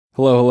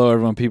Hello, hello,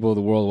 everyone, people of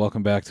the world.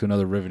 Welcome back to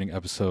another riveting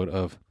episode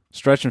of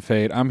Stretch and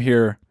Fade. I'm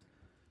here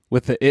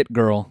with the It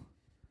Girl,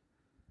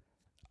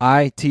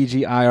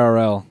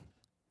 ITGIRL.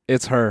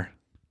 It's her.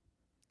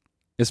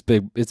 It's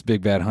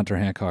big bad Hunter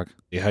Hancock.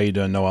 Hey, how you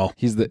doing, Noel?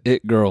 He's the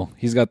It Girl.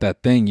 He's got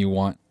that thing you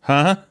want.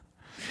 Huh?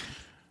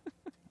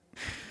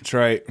 That's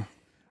right.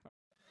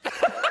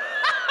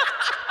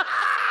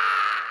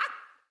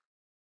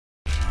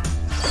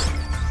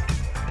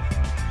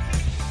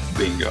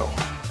 Bingo.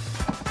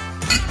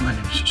 My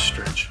name is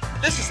Stretch.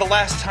 This is the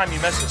last time you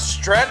mess with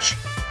Stretch.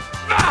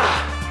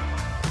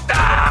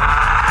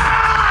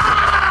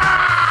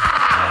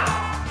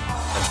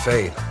 And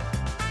Fade.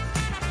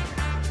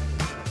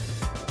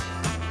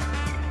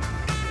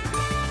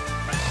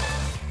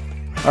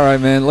 All right,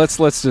 man. Let's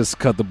just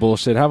cut the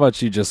bullshit. How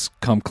about you just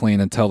come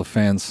clean and tell the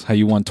fans how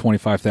you won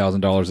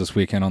 $25,000 this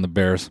weekend on the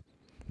Bears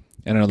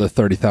and another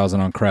 $30,000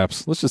 on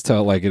craps. Let's just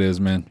tell it like it is,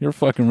 man. You're a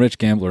fucking rich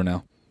gambler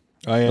now.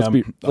 I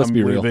am. Let's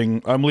be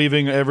real. I'm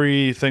leaving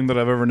everything that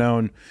I've ever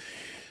known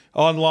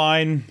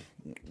online,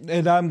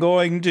 and I'm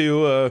going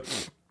to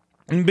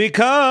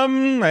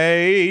become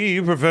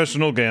a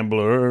professional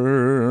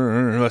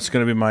gambler. That's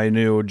going to be my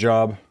new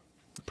job,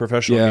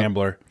 professional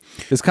gambler.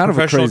 It's kind of a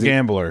professional crazy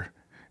gambler.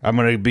 I'm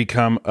going to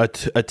become a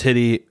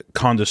titty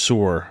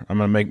connoisseur. I'm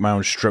going to make my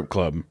own strip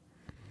club.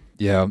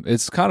 Yeah,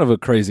 it's kind of a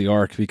crazy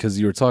arc because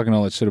you were talking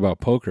all that shit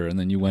about poker, and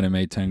then you went and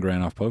made 10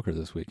 grand off poker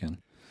this weekend.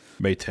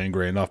 Made 10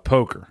 grand off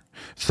poker,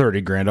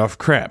 30 grand off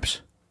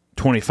craps,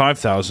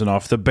 25,000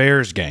 off the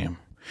Bears game.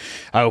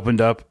 I opened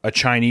up a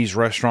Chinese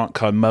restaurant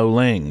called Mo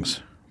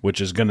Ling's,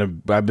 which is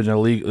I've been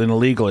in a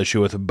legal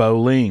issue with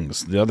Bo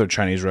Ling's, the other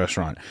Chinese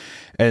restaurant.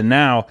 And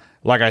now,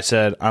 like I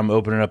said, I'm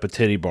opening up a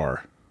titty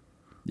bar.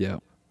 Yeah.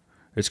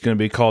 It's going to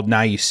be called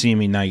Now You See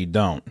Me, Now You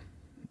Don't.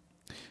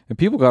 And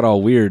people got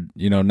all weird,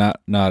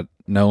 not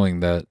knowing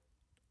that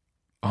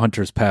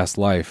Hunter's past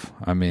life,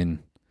 I mean,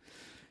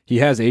 he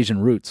has Asian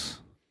roots.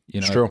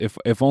 It's true.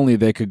 If only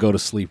they could go to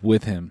sleep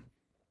with him,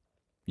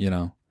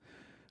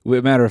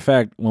 Matter of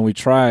fact, when we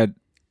tried,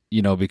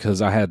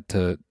 because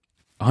Hunter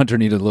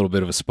needed a little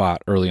bit of a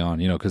spot early on,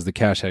 because the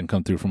cash hadn't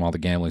come through from all the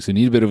gambling. So he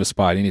needed a bit of a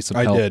spot. He needs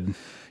some help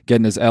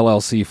getting his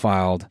LLC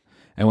filed.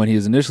 And when he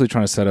was initially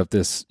trying to set up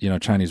this,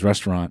 Chinese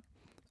restaurant,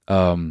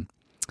 they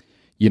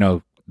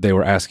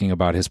were asking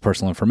about his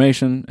personal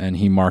information, and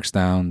he marks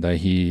down that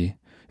he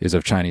is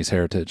of Chinese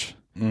heritage,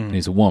 and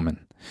he's a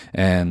woman.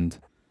 And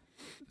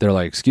they're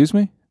like, "Excuse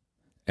me?"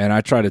 And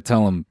I try to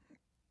tell him,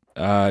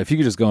 if you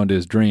could just go into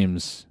his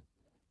dreams,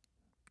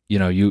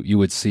 you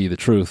would see the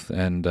truth.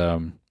 And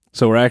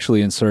so we're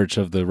actually in search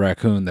of the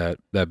raccoon that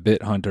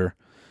bit Hunter.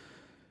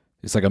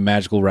 It's like a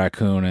magical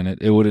raccoon, and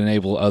it would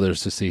enable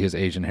others to see his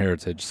Asian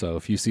heritage. So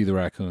if you see the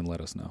raccoon,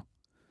 let us know.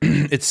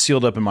 It's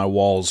sealed up in my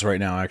walls right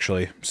now,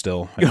 actually,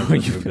 still.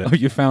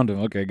 You found him.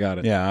 Okay, got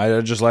it. Yeah,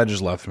 I just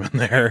left him in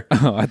there.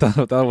 Oh, I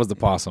thought that was the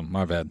possum.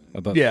 My bad.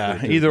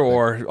 Yeah, either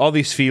or. All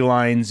these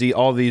felines,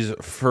 all these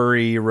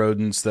furry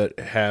rodents that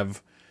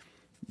have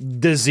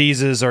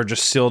diseases are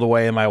just sealed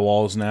away in my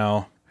walls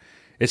now.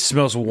 It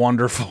smells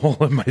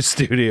wonderful in my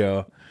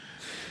studio.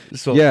 It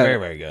smells very,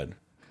 very good.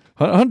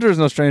 Hunter is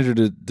no stranger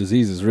to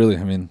diseases, really.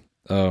 I mean,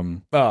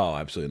 oh,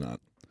 absolutely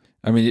not.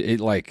 I mean,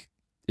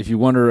 if you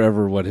wonder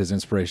ever what his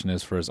inspiration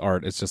is for his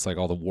art, it's just like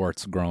all the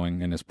warts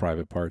growing in his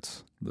private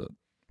parts.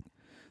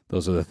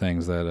 Those are the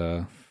things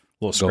that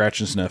little scratch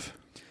and sniff.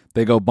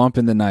 They go bump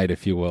in the night,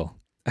 if you will.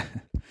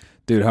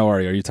 Dude, how are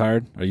you? Are you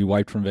tired? Are you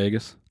wiped from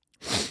Vegas?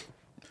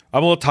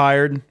 I'm a little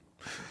tired.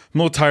 I'm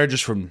a little tired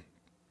just from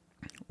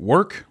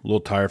work. A little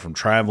tired from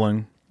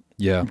traveling.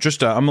 Yeah,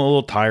 I'm a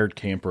little tired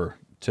camper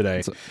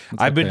today.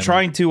 I've been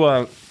trying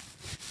to.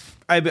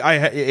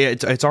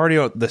 It's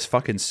already this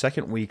fucking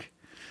second week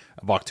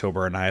of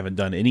October, and I haven't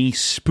done any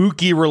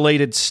spooky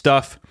related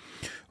stuff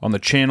on the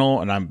channel,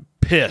 and I'm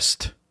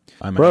pissed.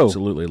 I'm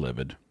absolutely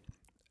livid.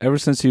 Ever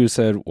since you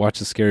said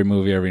watch a scary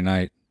movie every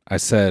night, I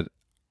said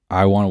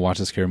I want to watch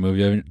a scary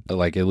movie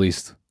like at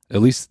least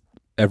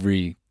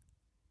every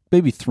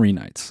maybe 3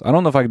 nights. I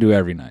don't know if I could do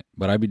every night,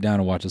 but I'd be down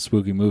to watch a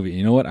spooky movie.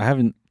 You know what?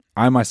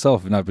 I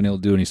myself have not been able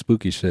to do any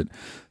spooky shit,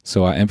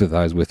 so I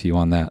empathize with you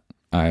on that.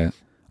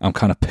 I'm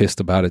kind of pissed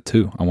about it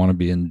too. I want to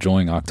be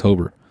enjoying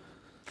October.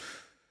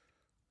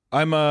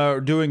 I'm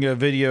doing a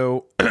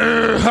video,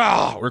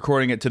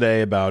 recording it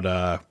today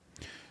about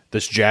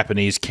this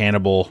Japanese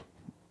cannibal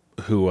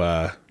who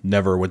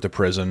never went to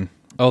prison.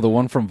 Oh, the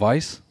one from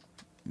Vice?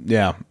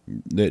 Yeah,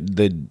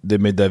 they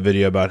made that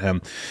video about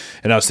him,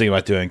 and I was thinking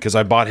about doing because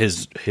I bought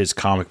his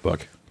comic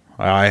book.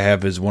 I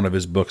have one of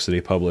his books that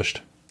he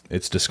published.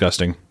 It's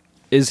disgusting.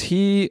 Is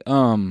he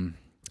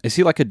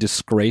like a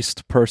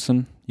disgraced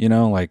person?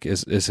 Like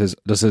does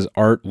his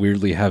art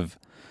weirdly have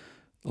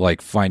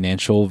like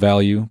financial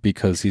value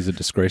because he's a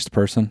disgraced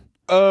person?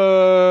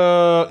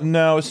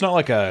 No, it's not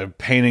like a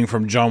painting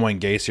from John Wayne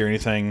Gacy or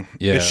anything.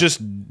 Yeah. It's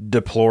just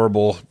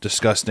deplorable,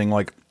 disgusting.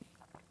 Like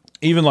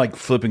even like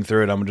flipping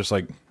through it, I'm just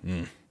like,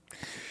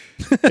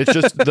 It's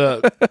just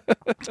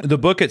the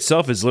book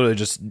itself is literally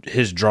just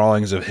his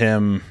drawings of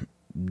him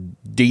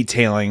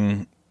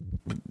detailing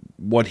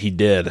what he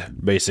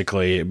did,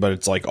 basically. But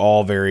it's like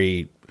all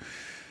very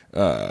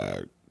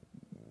lowbrow,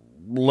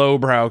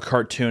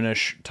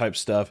 cartoonish type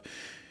stuff.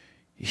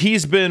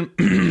 He's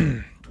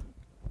been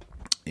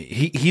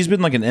he's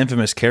been like an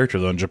infamous character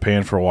though in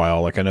Japan for a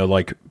while. Like I know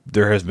like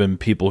there has been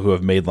people who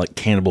have made like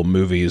cannibal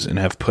movies and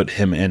have put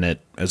him in it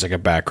as like a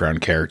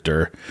background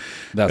character.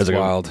 That's as like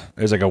wild.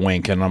 As like a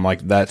wink, and I'm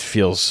like that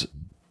feels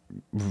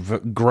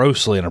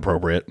grossly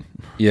inappropriate.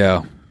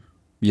 Yeah.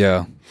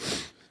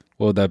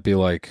 What would that be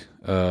like?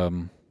 I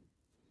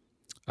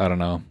don't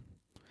know.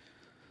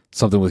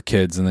 Something with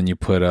kids, and then you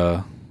put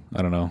I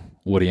don't know,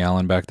 Woody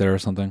Allen back there or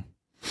something.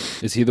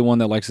 Is he the one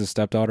that likes his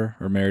stepdaughter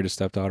or married his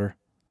stepdaughter?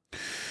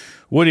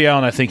 Woody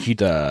Allen, I think he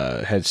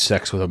had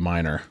sex with a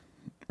minor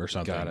or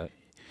something. Got it.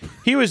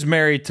 He was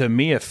married to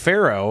Mia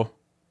Farrow.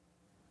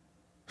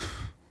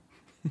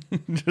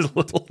 Just a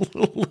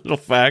little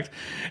fact.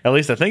 At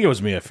least I think it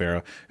was Mia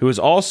Farrow,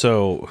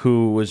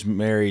 who was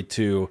married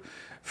to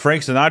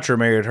Frank Sinatra.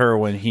 Married her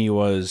when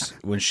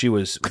she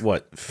was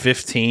what,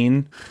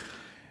 15,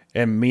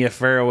 and Mia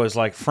Farrow was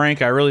like,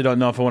 Frank, I really don't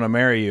know if I want to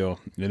marry you,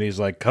 and he's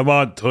like, come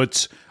on,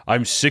 toots,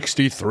 I'm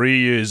 63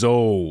 years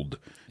old.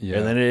 Yeah.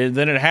 And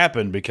then it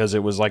happened because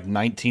it was like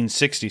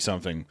 1960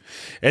 something,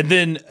 and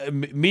then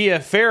Mia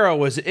Farrow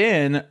was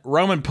in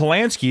Roman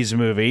Polanski's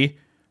movie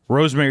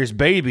Rosemary's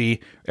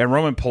Baby, and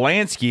Roman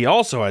Polanski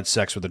also had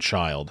sex with a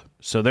child.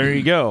 So there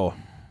you go.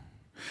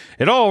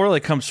 It all really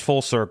comes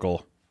full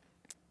circle.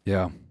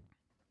 Yeah.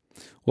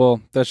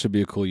 Well, that should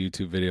be a cool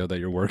YouTube video that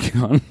you're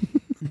working on.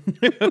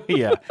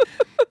 Yeah.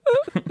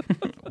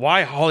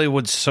 Why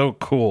Hollywood's so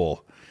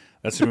cool.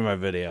 That's going to be my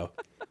video.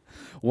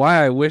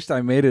 Why I wished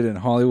I made it in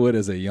Hollywood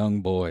as a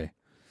young boy.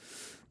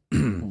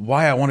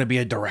 Why I want to be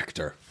a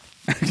director.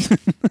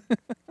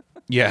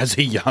 Yeah, as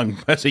a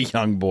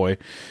young boy.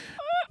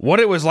 What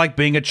it was like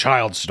being a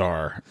child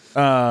star.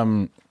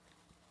 Damn,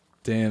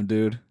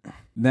 dude.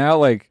 Now,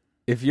 like,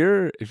 if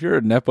you're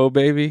a Nepo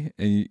baby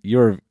and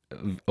you're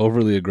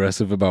overly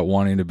aggressive about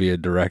wanting to be a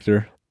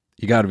director,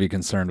 you got to be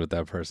concerned with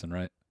that person,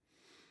 right?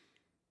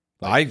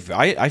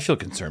 I feel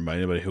concerned about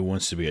anybody who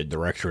wants to be a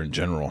director in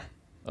general.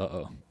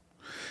 Uh-oh.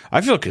 I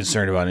feel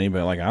concerned about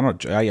anybody. Like,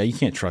 you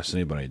can't trust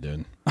anybody,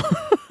 dude.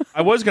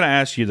 I was going to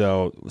ask you,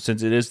 though,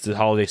 since it is the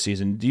holiday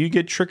season, do you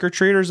get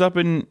trick-or-treaters up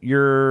in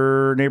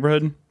your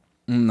neighborhood?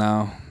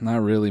 No,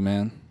 not really,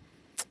 man.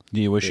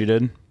 Do you wish you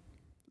did?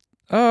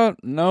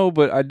 No,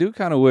 but I do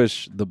kind of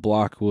wish the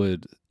block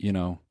would,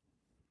 kind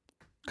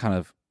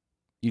of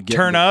you get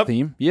turn into the up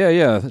theme.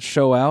 Yeah,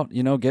 show out,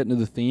 get into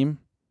the theme.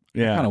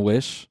 Yeah. I kind of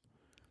wish.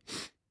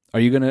 Are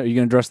you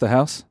gonna dress the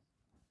house?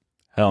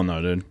 Hell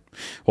no, dude.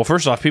 Well,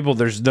 first off,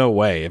 there's no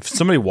way. If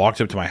somebody walked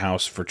up to my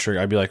house for trick,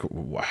 I'd be like,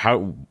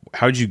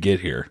 how'd you get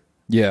here?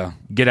 Yeah.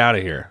 Get out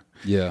of here.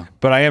 Yeah.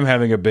 But I am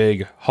having a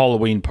big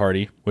Halloween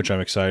party, which I'm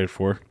excited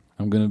for.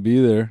 I'm going to be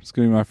there. It's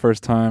going to be my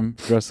first time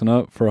dressing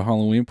up for a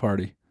Halloween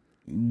party.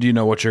 Do you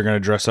know what you're going to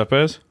dress up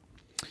as?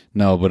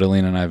 No, but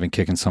Alina and I have been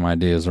kicking some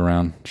ideas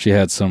around. She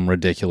had some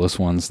ridiculous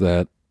ones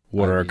that...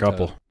 What are a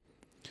couple?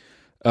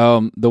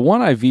 The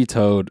one I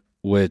vetoed,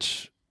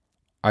 which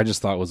I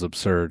just thought was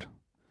absurd,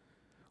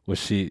 was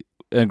she...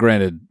 And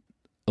granted,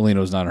 Alina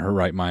was not in her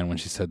right mind when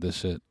she said this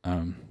shit.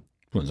 What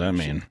does that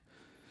mean?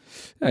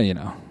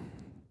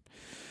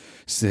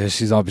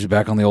 She's obviously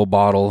back on the old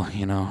bottle,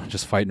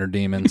 just fighting her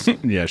demons.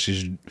 Yeah,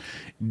 she's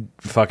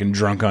fucking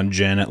drunk on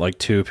gin at like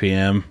 2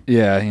 p.m.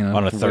 Yeah,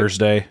 on a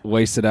Thursday.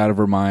 Wasted out of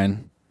her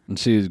mind. And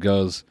she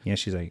goes... Yeah,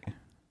 she's like...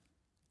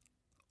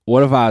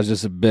 What if I was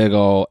just a big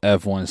old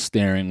F1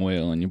 steering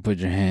wheel and you put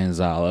your hands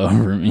all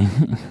over me?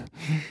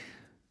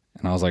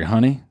 And I was like,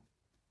 honey...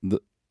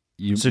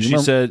 She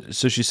said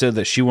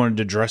that she wanted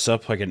to dress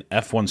up like an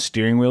F1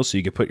 steering wheel so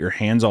you could put your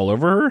hands all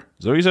over her?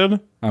 Is that what you said?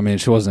 I mean,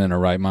 she wasn't in her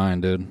right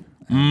mind, dude.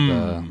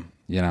 And,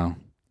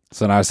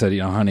 so then I said,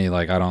 honey,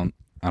 like, I don't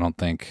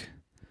think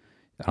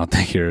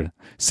you're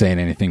saying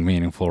anything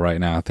meaningful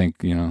right now. I think,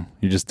 you're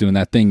just doing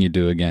that thing you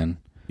do again.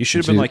 You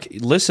should have been like,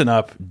 listen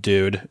up,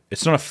 dude.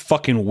 It's not a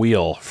fucking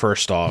wheel,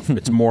 first off.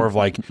 It's more of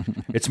like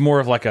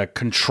a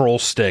control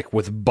stick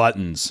with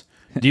buttons.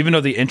 Do you even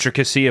know the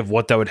intricacy of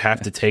what that would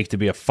have to take to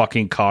be a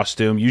fucking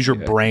costume? Use your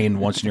brain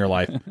once in your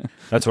life.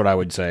 That's what I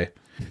would say.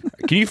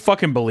 Can you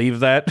fucking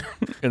believe that?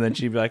 And then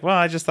she'd be like, well,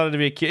 I just thought it'd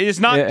be a cute. It's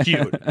not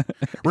cute.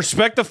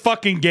 Respect the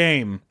fucking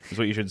game is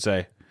what you should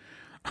say.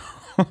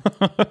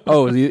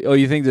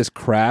 You think this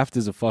craft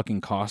is a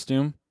fucking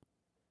costume?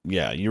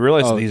 Yeah, you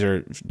realize these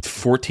are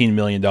 $14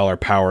 million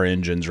power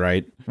engines,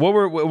 right?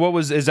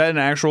 Is that an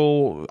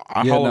actual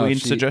Halloween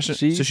suggestion?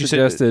 She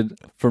suggested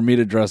for me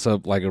to dress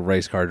up like a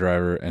race car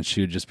driver and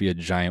she would just be a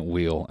giant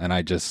wheel. And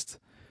I just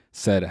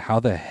said, how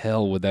the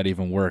hell would that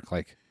even work?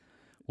 Like,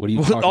 what are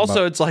you talking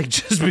also, about? it's like,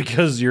 just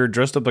because you're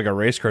dressed up like a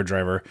race car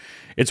driver,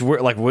 it's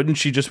weird. Like, wouldn't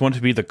she just want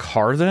to be the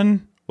car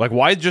then? Like,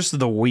 why just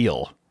the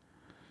wheel?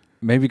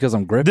 Maybe because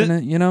I'm gripping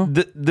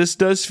it, This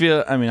does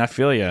feel, I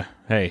feel you.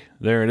 Hey,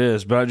 there it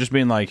is. But I'm just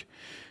being like,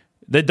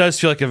 that does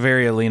feel like a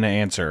very Alina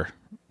answer.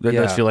 That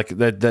does feel like,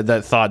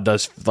 that thought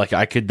does, like,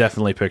 I could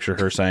definitely picture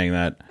her saying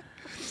that.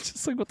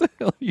 just like, what the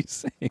hell are you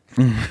saying?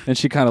 And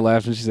she kind of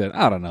laughed and she said,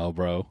 I don't know,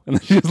 bro. And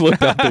then she just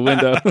looked out the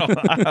window.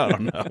 I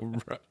don't know,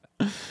 bro.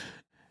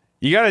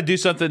 You got to do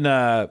something.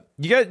 No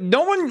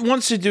one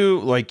wants to do,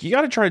 like, you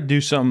got to try to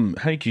do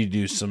something. How can you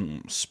do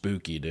something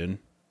spooky, dude?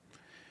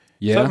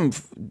 Yeah.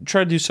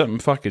 Try to do something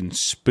fucking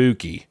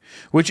spooky,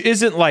 which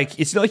isn't like,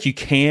 it's not like you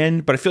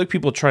can, but I feel like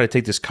people try to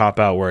take this cop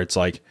out where it's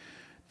like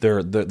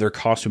their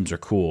costumes are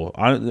cool.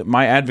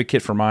 My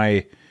advocate for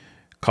my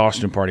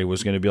costume party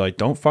was going to be like,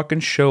 don't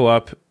fucking show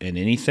up in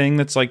anything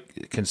that's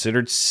like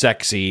considered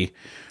sexy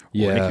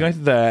or anything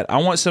like that. I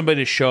want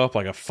somebody to show up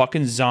like a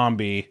fucking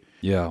zombie.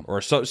 Yeah.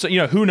 Or so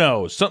who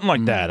knows? Something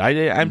like that.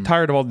 I'm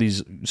tired of all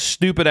these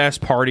stupid ass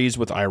parties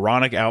with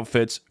ironic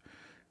outfits.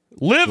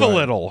 Live a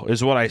little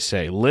is what I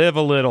say. Live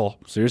a little.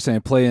 So you're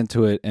saying play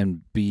into it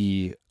and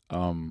be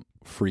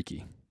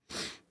freaky.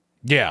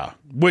 Yeah,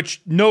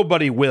 which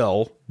nobody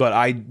will,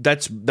 but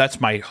that's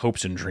my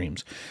hopes and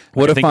dreams.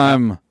 What if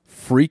I'm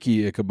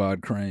freaky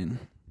Ichabod Crane?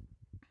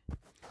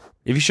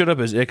 If you showed up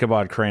as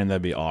Ichabod Crane,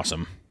 that'd be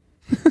awesome.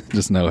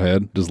 Just no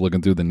head, just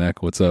looking through the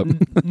neck. What's up?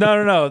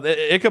 No.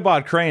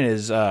 Ichabod Crane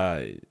is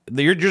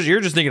you're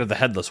just thinking of the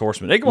Headless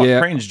Horseman.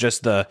 Ichabod Crane's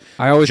just the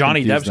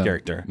Johnny Depp's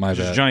character. My bad.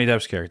 Just Johnny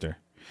Depp's character.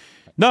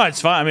 No,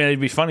 it's fine. I mean, it'd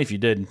be funny if you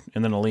did,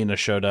 and then Alina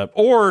showed up,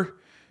 or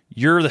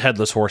you're the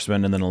Headless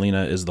Horseman, and then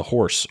Alina is the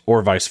horse,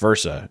 or vice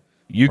versa.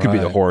 You could be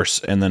the horse,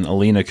 and then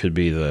Alina could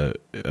be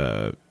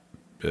the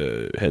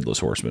Headless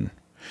Horseman.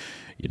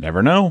 You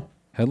never know.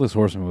 Headless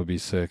Horseman would be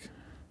sick.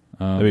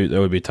 That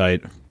would be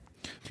tight.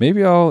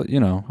 Maybe I'll, I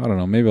don't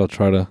know. Maybe I'll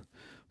try to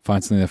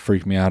find something that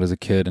freaked me out as a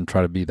kid and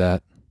try to be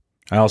that.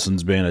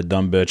 Allison's being a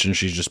dumb bitch, and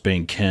she's just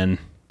being Ken.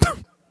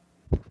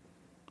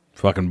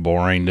 Fucking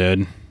boring,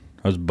 dude.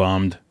 I was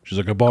bummed. She's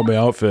like, I bought my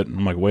outfit.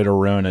 I'm like, way to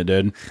ruin it,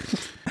 dude.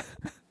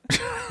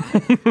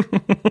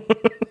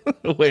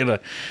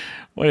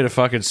 way to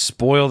fucking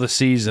spoil the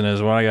season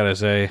is what I gotta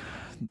say.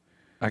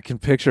 I can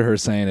picture her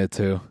saying it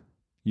too.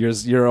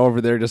 You're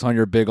over there just on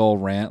your big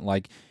old rant,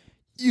 like,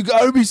 you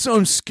gotta be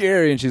so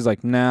scary, and she's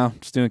like, nah,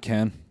 just doing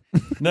Ken.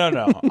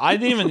 No. I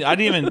didn't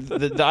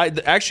even.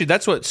 Actually,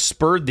 that's what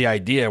spurred the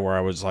idea. Where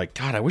I was like,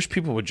 God, I wish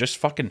people would just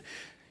fucking,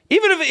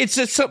 even if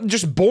it's something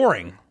just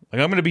boring.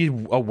 Like, I'm gonna be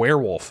a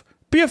werewolf.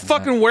 Be a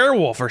fucking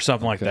werewolf or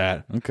something like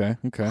that. Okay.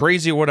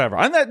 Crazy, whatever.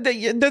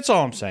 That's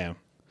all I'm saying.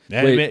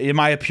 Am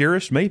I a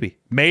purist? Maybe.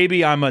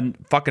 Maybe I'm a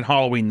fucking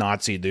Halloween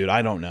Nazi, dude.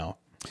 I don't know.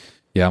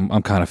 Yeah,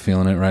 I'm kind of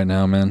feeling it right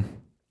now, man.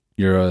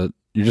 You're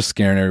just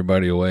scaring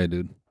everybody away,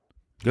 dude.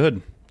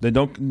 Good. Then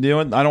don't. You know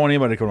what? I don't want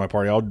anybody to come to my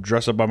party. I'll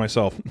dress up by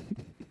myself.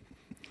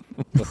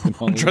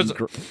 Halloween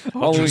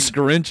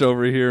Grinch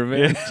over here,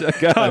 man.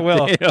 Yeah. I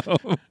will.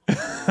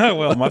 I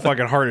will. My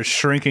fucking heart is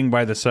shrinking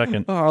by the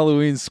second.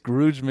 Halloween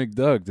Scrooge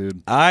McDuck,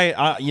 dude.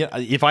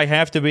 If I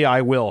have to be,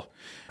 I will.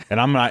 And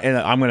I'm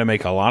gonna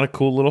make a lot of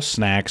cool little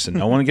snacks, and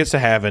no one gets to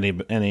have any.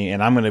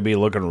 And I'm gonna be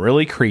looking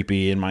really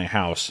creepy in my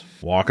house,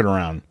 walking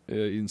around,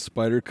 eating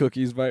spider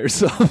cookies by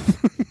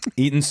yourself,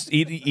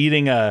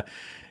 eating a.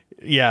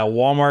 Yeah,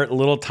 Walmart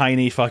little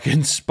tiny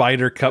fucking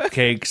spider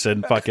cupcakes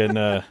and fucking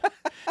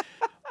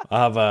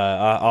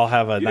I'll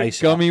have a nice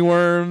gummy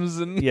worms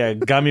and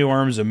gummy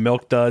worms and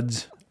milk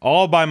duds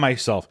all by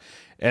myself,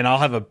 and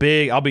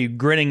I'll be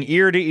grinning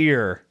ear to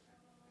ear.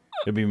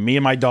 It'll be me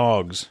and my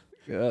dogs.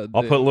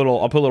 I'll put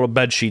little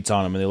bed sheets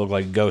on them, and they look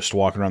like ghosts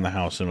walking around the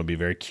house, and it'll be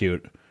very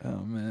cute. Oh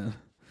man,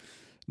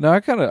 no,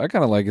 I kind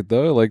of like it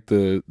though. I like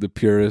the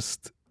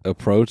purist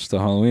approach to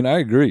Halloween. I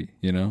agree,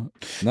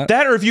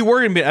 that, or if you were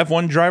going to be an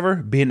F1 driver,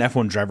 be an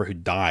F1 driver who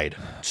died.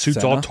 Suits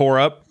Senna? all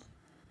tore up.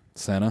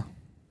 Senna?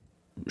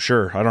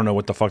 Sure. I don't know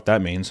what the fuck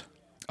that means.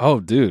 Oh,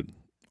 dude.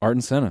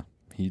 Ayrton Senna.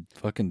 He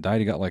fucking died.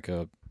 He got like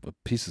a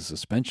piece of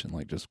suspension,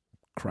 like just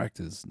cracked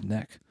his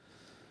neck.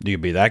 Do you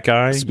be that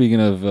guy?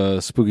 Speaking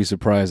of spooky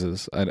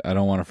surprises, I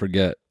don't want to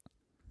forget,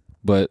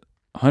 but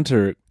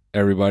Hunter,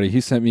 everybody,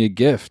 he sent me a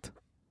gift.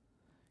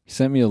 He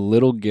sent me a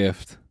little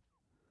gift.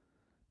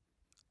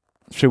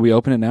 Should we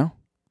open it now?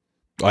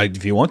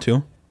 If you want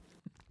to.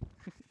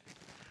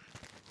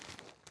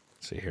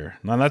 Let's see here.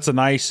 Now it's a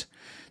nice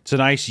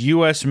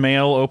U.S.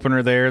 mail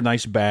opener there.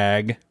 Nice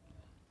bag.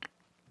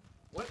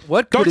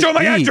 What? Don't show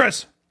my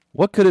address.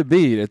 What could it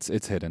be?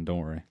 It's hidden. Don't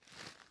worry.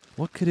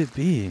 What could it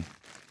be?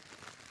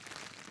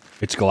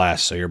 It's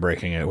glass, so you're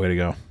breaking it. Way to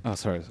go. Oh,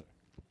 sorry.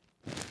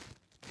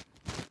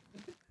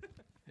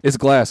 It's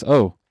glass.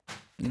 Oh.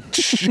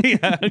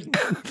 Yeah.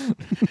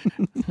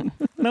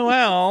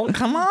 Noel,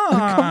 come on.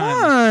 Come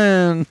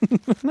on.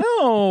 No.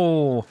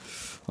 All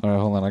right,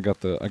 hold on. I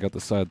got the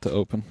side to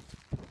open.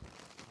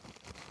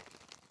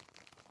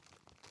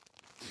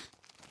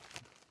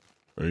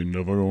 Ain't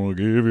never gonna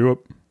give you up.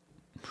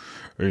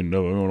 Ain't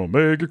never gonna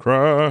make you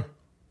cry.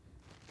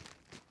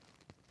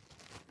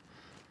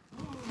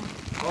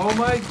 Oh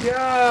my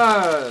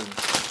god.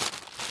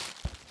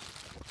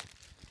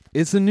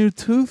 It's a new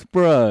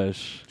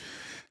toothbrush.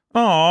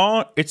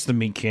 Aw, it's the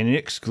Meat Canyon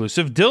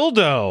exclusive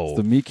dildo.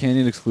 The Meat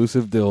Canyon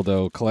exclusive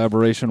dildo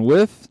collaboration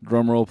with,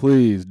 drumroll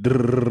please, Bad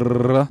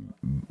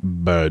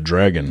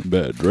Dragon.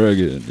 Bad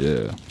Dragon.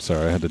 Yeah.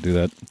 Sorry, I had to do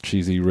that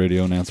cheesy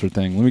radio announcer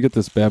thing. Let me get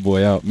this bad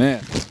boy out,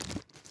 man.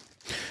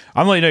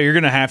 I'm letting you know you're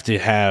gonna have to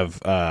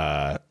have.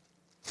 Oh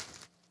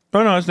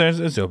no,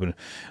 it's open.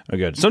 Oh,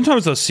 good.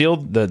 Sometimes the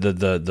sealed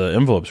the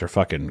envelopes are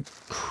fucking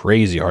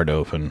crazy hard to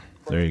open.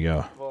 There you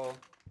go.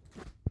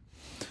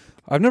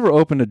 I've never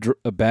opened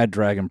a Bad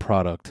Dragon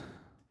product,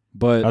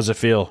 but How's it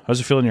feel?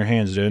 How's it feel in your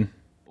hands, dude?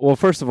 well,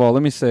 first of all,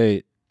 let me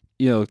say,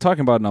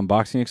 talking about an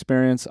unboxing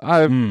experience,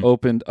 I've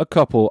opened a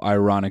couple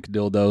ironic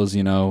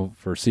dildos,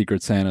 for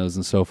Secret Santas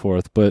and so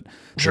forth, but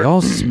they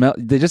all smell.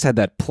 They just had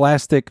that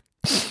plastic.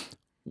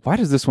 Why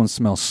does this one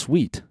smell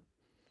sweet?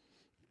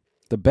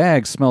 The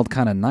bag smelled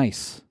kind of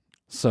nice.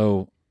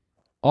 So,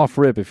 off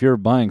rip, if you're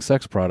buying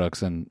sex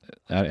products, and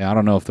I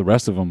don't know if the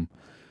rest of them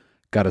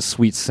got a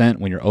sweet scent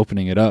when you're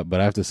opening it up, but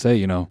I have to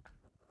say,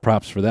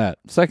 props for that.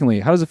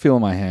 Secondly, how does it feel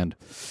in my hand?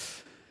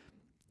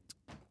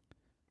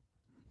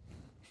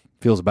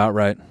 Feels about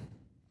right.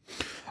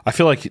 I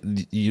feel like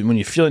when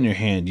you feel it in your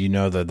hand, you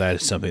know that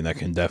is something that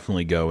can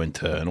definitely go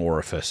into an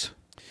orifice.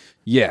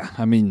 Yeah,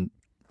 I mean,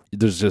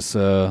 there's just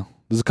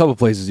there's a couple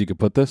places you could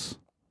put this.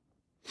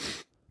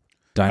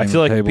 I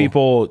feel like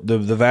people, the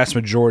vast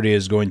majority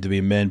is going to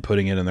be men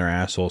putting it in their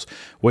assholes,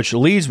 which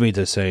leads me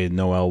to say,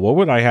 Noel, what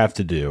would I have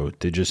to do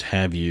to just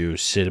have you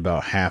sit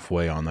about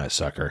halfway on that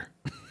sucker?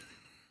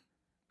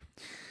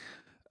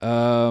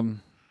 I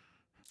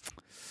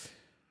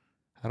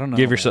don't know.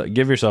 Give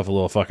yourself a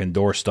little fucking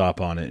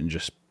doorstop on it and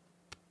just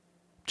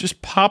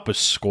pop a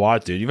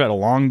squat, dude. You've had a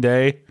long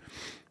day.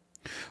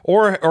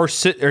 Or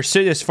sit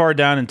as far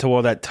down until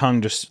that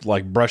tongue just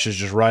like brushes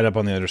just right up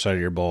on the other side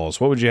of your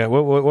balls. What would you?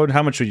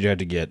 How much would you have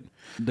to get,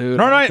 dude?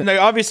 No,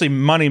 obviously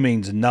money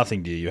means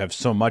nothing to you. You have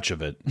so much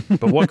of it.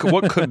 But what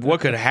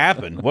could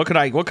happen? What could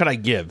I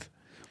give?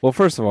 Well,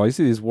 first of all, you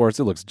see these warts.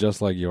 It looks just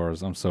like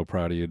yours. I'm so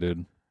proud of you,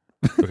 dude.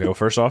 Okay. Well,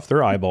 first off,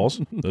 they're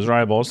eyeballs. Those are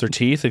eyeballs. They're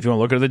teeth. If you want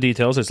to look at the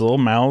details, it's little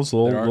mouths,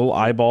 little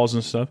eyeballs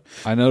and stuff.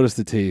 I noticed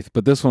the teeth,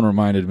 but this one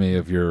reminded me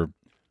of your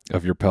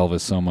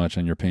pelvis so much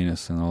and your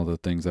penis and all the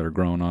things that are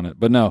growing on it.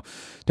 But no,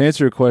 to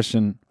answer your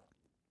question,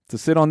 to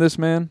sit on this,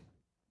 man,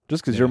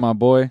 just because you're my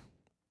boy,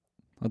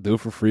 I'll do it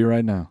for free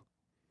right now.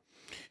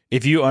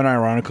 If you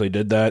unironically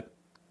did that,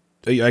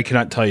 I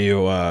cannot tell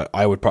you.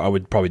 I would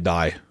probably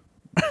die.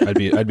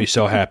 I'd be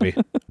so happy.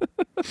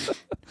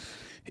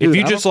 Dude, if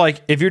you're just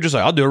like,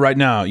 I'll do it right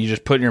now. You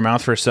just put it in your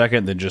mouth for a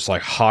second, then just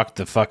like hawk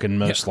the fucking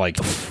most like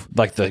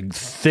the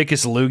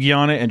thickest loogie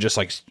on it, and just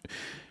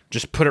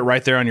put it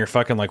right there on your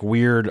fucking like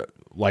weird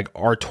like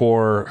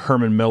Artur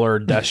Herman Miller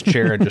desk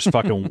chair and just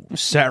fucking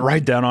sat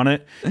right down on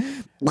it.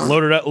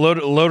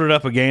 Loaded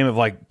up a game of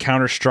like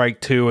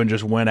Counter-Strike 2 and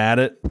just went at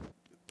it.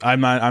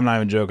 I'm not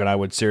even joking. I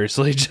would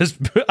seriously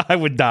I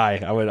would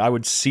die. I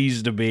would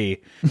cease to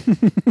be.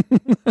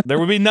 There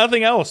would be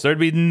nothing else. There'd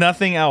be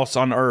nothing else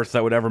on earth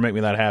that would ever make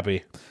me that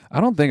happy. I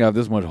don't think I have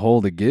this much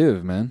hole to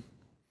give, man.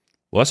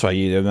 Well, that's why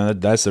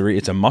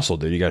it's a muscle,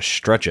 dude. You got to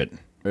stretch it.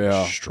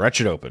 Yeah.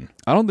 Stretch it open.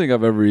 I don't think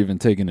I've ever even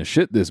taken a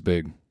shit this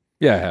big.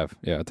 Yeah, I have.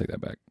 Yeah, I'll take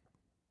that back.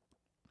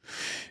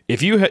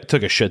 If you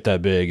took a shit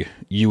that big,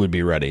 you would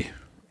be ready.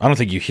 I don't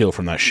think you heal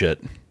from that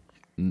shit.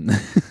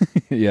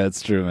 Yeah,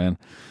 it's true, man.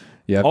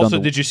 Yeah. Also,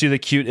 did you see the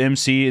cute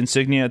MC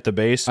insignia at the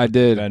base? I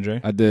did. I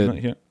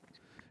did. Yeah.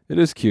 It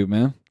is cute,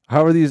 man.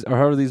 How are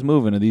these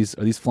moving? Are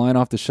these flying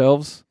off the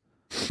shelves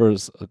for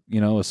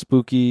a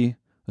spooky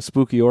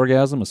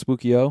orgasm, a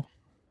spooky O?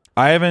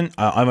 I've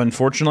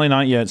unfortunately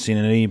not yet seen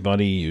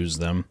anybody use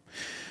them.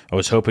 I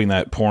was hoping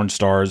that porn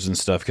stars and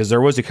stuff, because there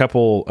was a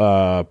couple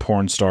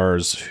porn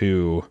stars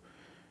who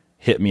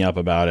hit me up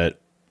about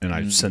it, and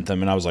I sent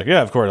them, and I was like,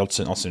 yeah, of course,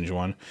 I'll send you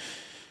one.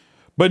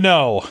 But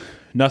no,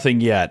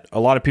 nothing yet. A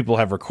lot of people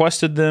have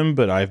requested them,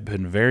 but I've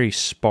been very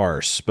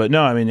sparse. But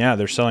no, I mean, yeah,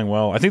 they're selling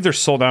well. I think they're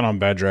sold out on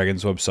Bad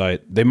Dragon's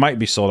website. They might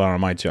be sold out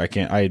on mine too.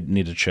 I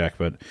need to check,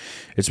 but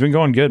it's been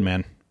going good,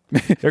 man.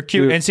 They're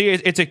cute. Dude. And see,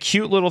 it's a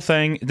cute little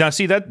thing. Now,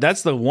 see,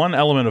 that's the one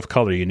element of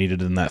color you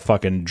needed in that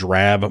fucking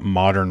drab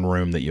modern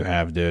room that you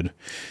have, dude.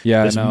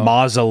 Yeah, this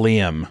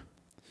mausoleum.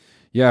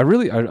 Yeah,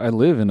 I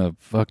live in a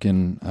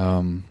fucking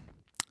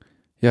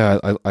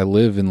I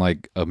live in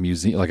like a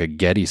museum, like a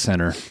Getty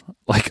Center.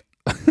 Like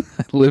I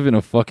live in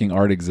a fucking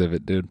art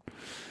exhibit, dude.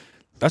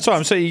 That's what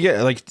I'm saying. You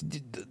get like,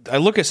 I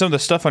look at some of the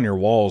stuff on your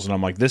walls, and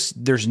I'm like,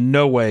 there's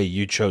no way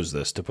you chose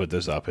this to put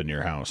this up in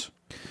your house.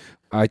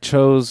 I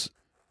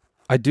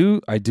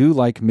do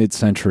like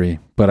mid-century,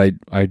 but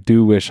I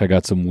do wish I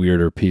got some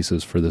weirder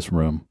pieces for this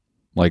room.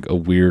 Like a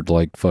weird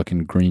like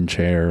fucking green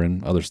chair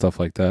and other stuff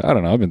like that. I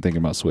don't know. I've been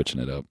thinking about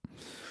switching it up.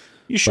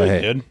 You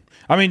should, dude.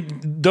 I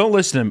mean, don't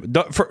listen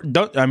to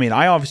him. I mean,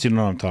 I obviously don't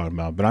know what I'm talking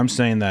about, but I'm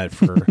saying that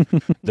for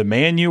the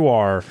man you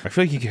are, I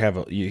feel like you could have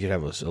a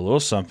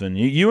little something.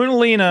 You and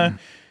Alina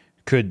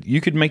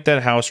could make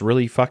that house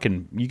really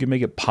fucking. You could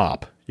make it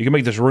pop. You can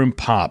make this room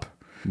pop.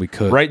 We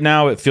could. Right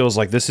now, it feels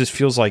like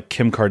feels like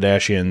Kim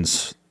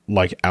Kardashian's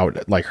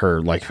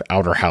her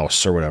outer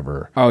house or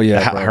whatever. Oh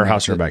yeah, bro, her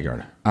house or her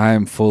backyard.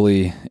 I'm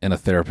fully in a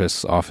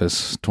therapist's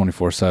office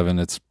 24/7.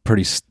 It's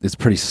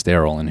pretty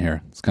sterile in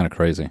here. It's kind of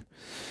crazy,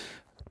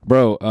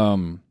 bro.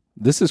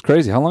 This is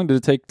crazy. How long did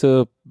it take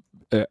to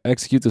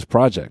execute this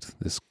project?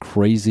 This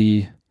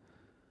crazy,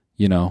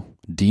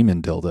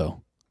 demon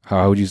dildo.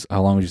 How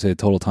long would you say the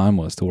total time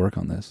was to work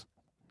on this?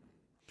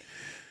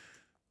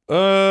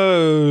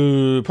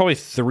 Probably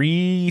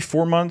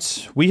 3-4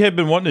 months. We had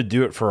been wanting to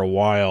do it for a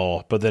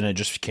while, but then it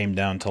just came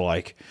down to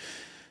like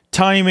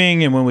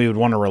timing and when we would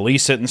want to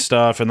release it and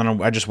stuff. And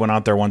then I just went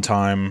out there one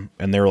time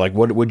and they were like,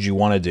 "What would you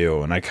want to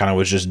do?" And I kind of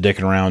was just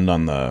dicking around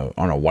on a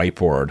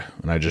whiteboard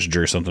and I just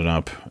drew something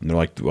up. And they're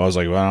like, I was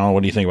like, "Well,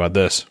 what do you think about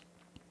this?"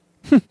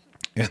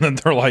 And then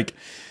they're like,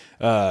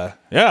 "Yeah,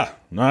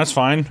 no, that's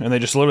fine." And they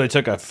just literally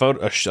took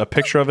a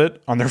picture of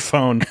it on their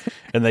phone,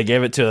 and they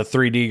gave it to the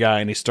 3D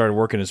guy, and he started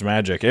working his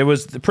magic. It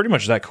was pretty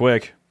much that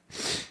quick.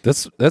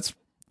 That's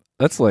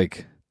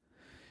like,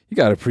 you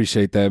gotta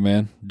appreciate that,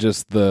 man.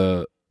 Just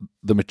the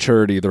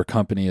maturity their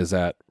company is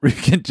at. Where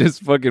you can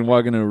just fucking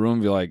walk into a room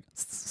and be like,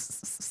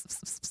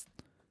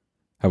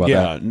 "How about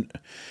that?"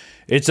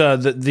 It's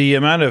the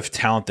amount of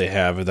talent they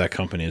have at that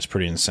company is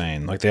pretty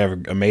insane. Like they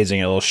have amazing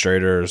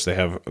illustrators, they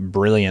have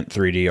brilliant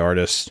 3D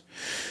artists,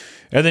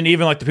 and then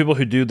even like the people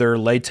who do their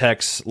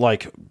latex,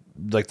 like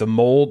the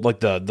mold,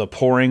 like the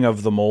pouring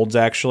of the molds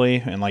actually,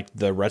 and like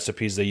the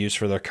recipes they use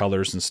for their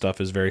colors and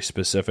stuff is very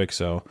specific.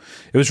 So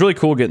it was really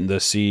cool getting to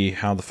see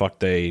how the fuck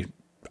they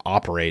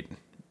operate.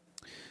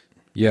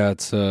 Yeah,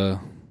 it's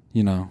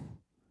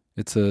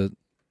it's a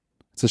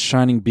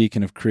shining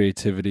beacon of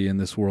creativity in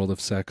this world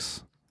of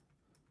sex.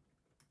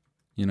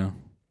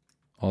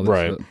 All this,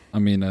 right.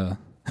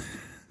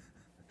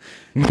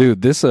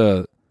 Dude, this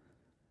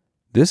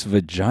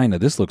vagina,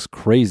 this looks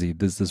crazy.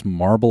 This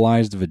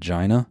marbleized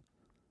vagina.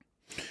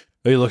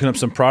 Are you looking up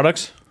some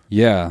products?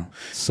 Yeah,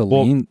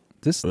 Celine.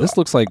 This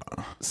looks like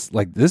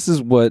this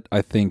is what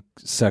I think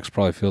sex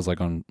probably feels like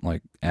on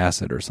like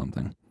acid or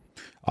something.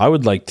 I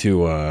would like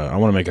to. I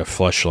want to make a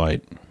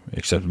fleshlight,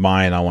 except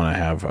mine. I want to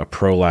have a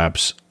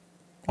prolapse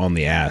on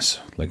the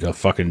ass, like a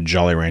fucking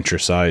Jolly Rancher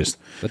sized.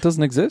 That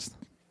doesn't exist.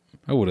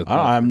 I would have.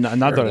 I'm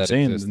not that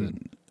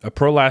saying a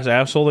prolapse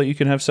asshole that you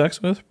can have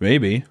sex with.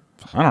 Maybe,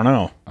 I don't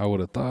know. I would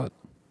have thought.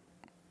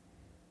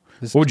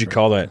 What would you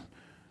call that?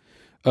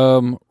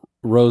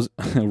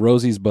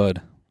 Rosie's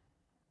bud.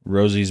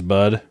 Rosie's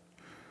bud.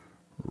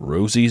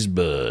 Rosie's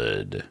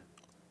bud.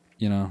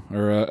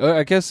 Or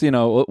I guess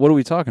what are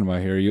we talking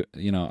about here?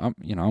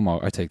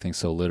 I take things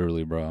so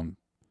literally, bro.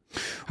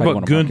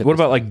 What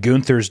about like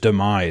Gunther's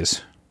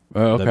demise?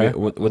 Oh, okay.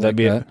 Would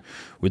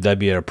that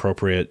be an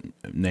appropriate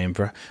name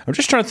for? I'm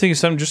just trying to think of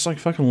something just like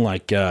fucking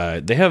like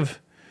they have.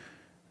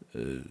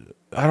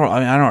 I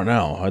don't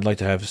know. I'd like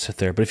to have it sit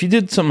there, but if you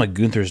did something like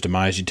Gunther's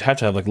demise, you'd have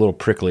to have like little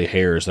prickly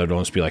hairs that would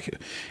almost be like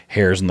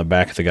hairs on the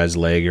back of the guy's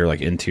leg or like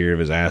interior of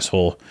his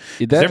asshole.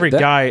 Every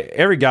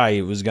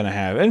guy was gonna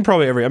have, and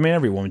probably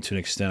every woman to an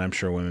extent. I'm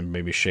sure women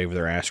maybe shave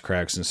their ass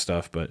cracks and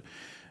stuff, but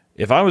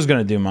if I was going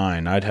to do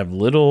mine, I'd have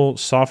little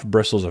soft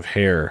bristles of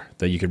hair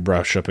that you could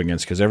brush up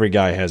against, because every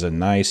guy has a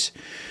nice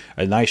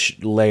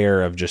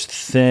layer of just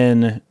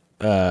thin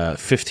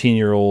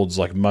 15-year-olds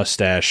like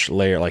mustache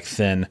layer, like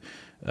thin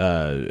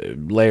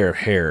layer of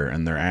hair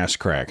in their ass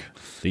crack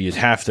that you'd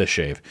have to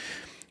shave.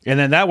 And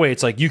then that way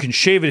it's like you can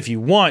shave it if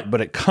you want,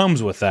 but it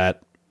comes with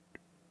that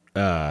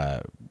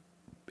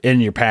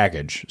in your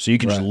package. So you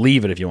can just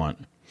leave it if you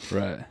want.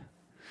 Right.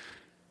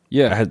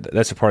 Yeah.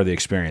 That's a part of the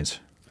experience.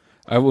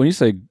 When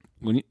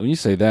you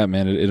say that,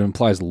 man, it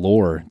implies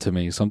lore to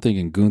me. So I'm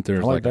thinking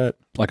Gunther's like that.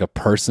 Like a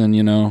person,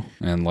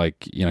 and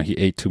like he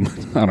ate too much.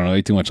 I don't know,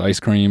 ate too much ice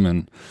cream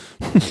and.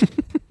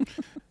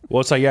 Well,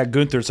 it's like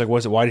Gunther. It's like,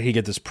 why did he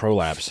get this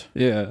prolapse?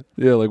 Yeah.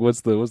 Like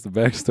what's the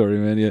backstory,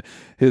 man? Yeah,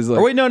 his like.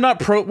 Oh wait, no, not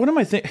pro. What am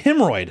I thinking?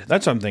 Hemorrhoid.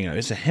 That's what I'm thinking of.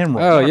 It's a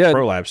hemorrhoid. Oh yeah,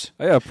 prolapse.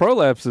 Yeah,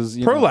 prolapse is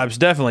prolapse.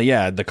 Definitely,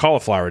 yeah. The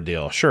cauliflower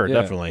deal. Sure,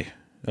 definitely.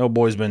 Oh,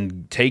 boy's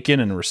been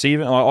taking and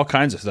receiving all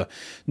kinds of stuff.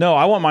 No,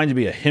 I want mine to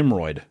be a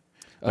hemorrhoid.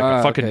 Like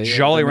a fucking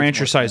Jolly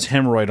Rancher sized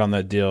hemorrhoid on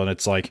that deal, and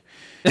it's like,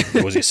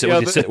 was he sitting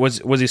on the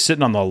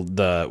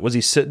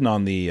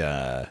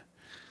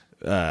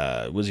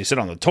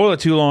toilet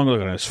too long,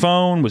 looking at his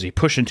phone? Was he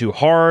pushing too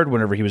hard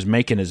whenever he was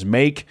making his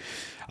make?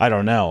 I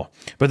don't know.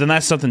 But then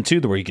that's something too,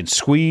 where you can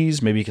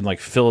squeeze. Maybe you can like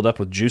fill it up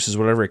with juices,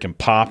 whatever. It can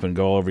pop and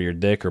go all over your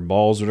dick or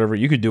balls, whatever.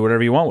 You could do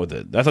whatever you want with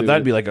it. I thought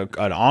that'd be like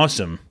an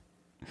awesome.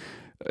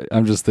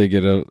 I'm just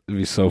thinking it'd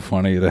be so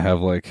funny to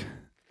have like,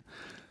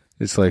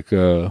 it's like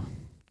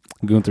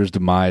Gunther's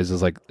demise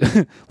is like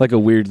like a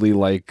weirdly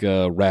like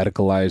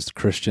radicalized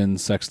Christian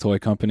sex toy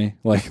company.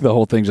 Like the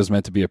whole thing's just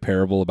meant to be a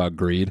parable about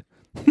greed.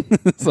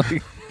 It's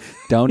like,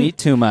 don't eat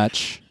too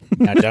much.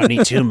 Now don't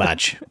eat too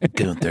much.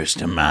 Gunther's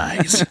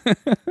demise.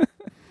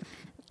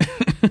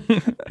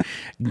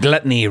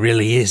 Gluttony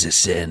really is a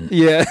sin.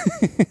 Yeah.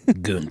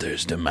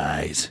 Gunther's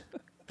demise.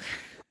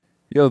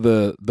 Yo,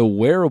 the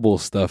wearable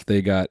stuff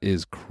they got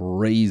is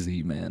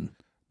crazy, man.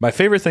 My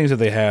favorite things that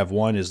they have,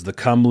 one is the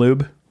cum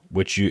lube,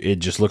 which it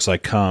just looks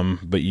like cum,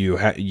 but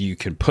you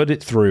can put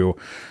it through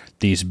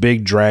these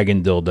big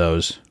dragon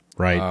dildos,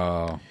 right?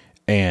 Oh.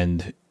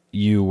 And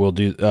you will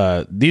do.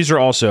 These are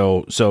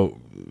also, so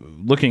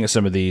looking at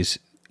some of these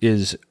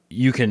is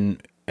you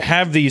can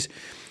have these.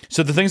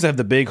 So the things that have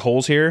the big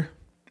holes here.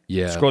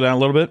 Yeah. Scroll down a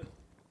little bit.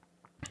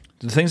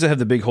 The things that have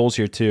the big holes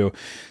here too,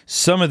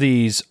 some of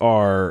these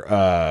are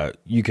I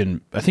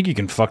think you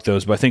can fuck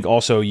those, but I think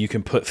also you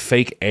can put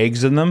fake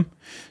eggs in them.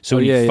 So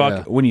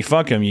when you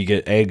fuck them, you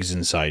get eggs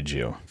inside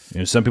you.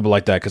 Some people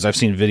like that because I've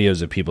seen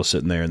videos of people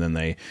sitting there and then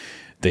they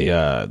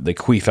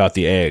queef out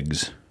the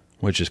eggs,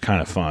 which is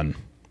kind of fun.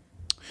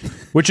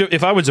 Which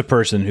if I was a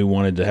person who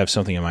wanted to have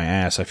something in my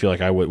ass, I feel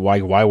like I would.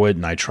 Why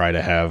wouldn't I try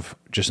to have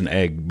just an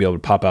egg, be able to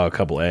pop out a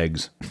couple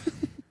eggs?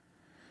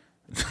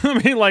 I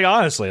mean, like,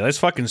 honestly, that's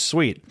fucking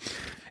sweet.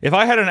 If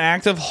I had an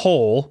active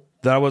hole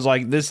that I was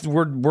like, this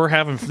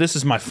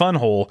is my fun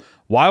hole,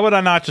 why would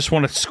I not just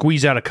want to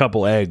squeeze out a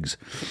couple eggs?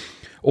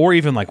 Or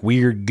even like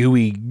weird,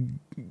 gooey,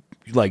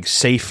 like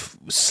safe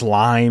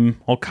slime,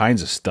 all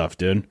kinds of stuff,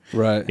 dude.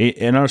 Right.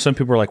 And I know some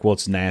people are like, well,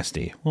 it's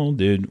nasty. Well,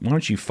 dude, why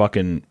don't you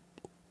fucking,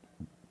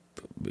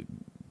 I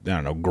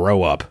don't know,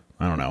 grow up?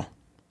 I don't know.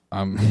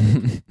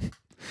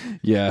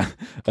 Yeah,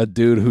 a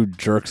dude who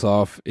jerks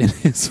off in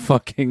his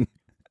fucking...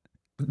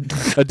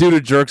 A dude who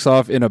jerks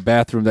off in a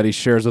bathroom that he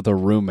shares with a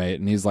roommate,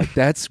 and he's like,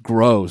 "That's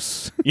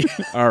gross." Yeah.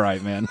 All right,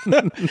 man.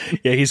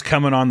 Yeah, he's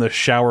coming on the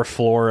shower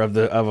floor of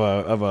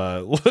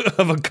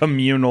a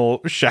communal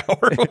shower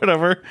or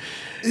whatever.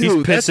 Ew, he's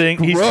pissing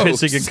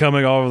and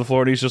coming all over the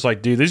floor, and he's just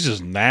like, "Dude, this is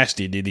just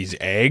nasty, dude. These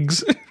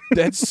eggs."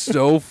 That's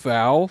so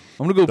foul.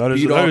 I'm gonna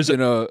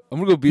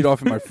go beat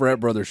off in my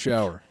frat brother's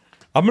shower.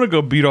 I'm gonna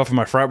go beat off in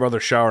my frat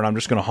brother's shower, and I'm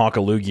just gonna honk a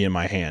loogie in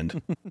my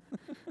hand.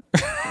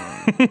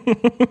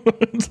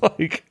 It's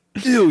like,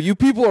 ew, you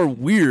people are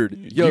weird.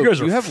 Yo, you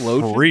guys are have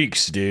lotion?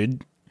 Freaks,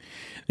 dude.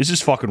 This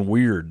is fucking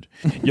weird.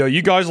 Yo,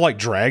 you guys like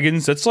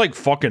dragons? That's like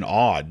fucking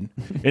odd.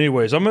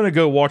 Anyways, I'm gonna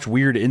go watch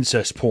weird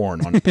incest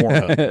porn on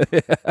Pornhub.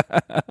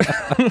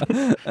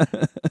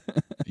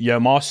 Yeah,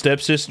 my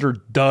stepsister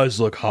does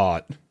look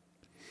hot.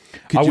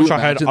 I wish I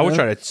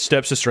had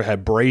stepsister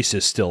had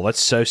braces still. That's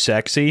so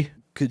sexy.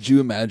 Could you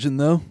imagine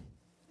though?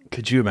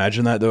 Could you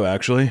imagine that though?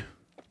 Actually.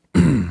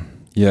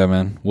 Yeah,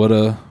 man. What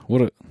a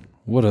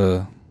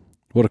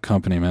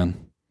company, man.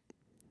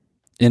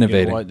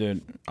 Innovating. You know what,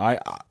 dude?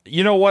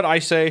 You know what I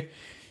say?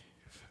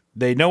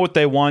 They know what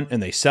they want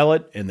and they sell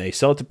it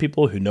to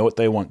people who know what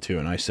they want to.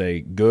 And I say,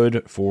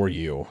 good for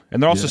you.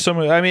 And they're also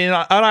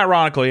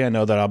unironically, I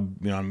know that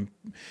I'm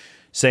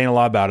saying a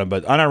lot about them,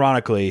 but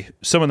unironically,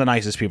 some of the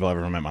nicest people I've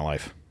ever met in my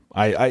life.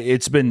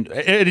 It's been,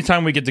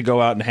 anytime we get to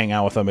go out and hang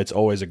out with them, it's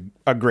always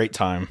a great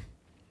time.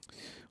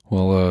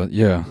 Well,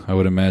 yeah, I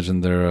would imagine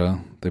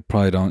they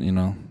probably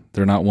don't,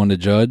 they're not one to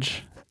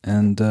judge,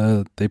 and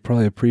they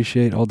probably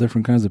appreciate all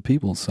different kinds of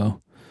people.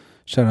 So,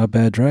 shout out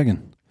Bad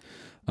Dragon.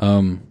 You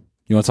want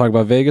to talk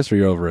about Vegas, or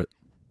you're over it?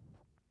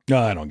 No,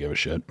 I don't give a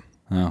shit.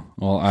 Oh,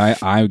 well,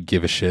 I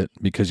give a shit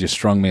because you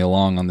strung me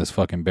along on this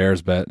fucking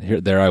Bears bet.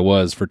 There I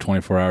was for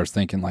 24 hours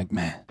thinking like,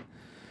 man,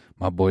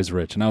 my boy's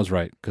rich, and I was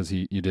right because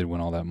you did win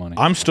all that money.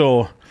 I'm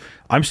still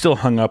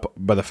hung up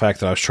by the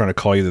fact that I was trying to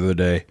call you the other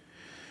day.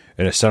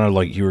 And it sounded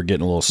like you were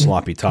getting a little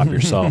sloppy top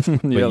yourself.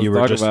 But yeah, you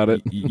were just about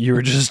it. You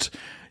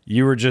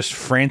were just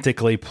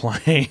frantically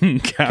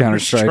playing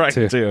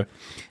Counter-Strike too.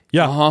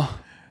 Yeah. Uh-huh.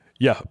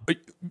 Yeah.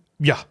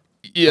 Yeah.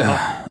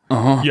 Yeah.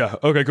 Uh-huh. Yeah.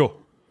 Okay, cool.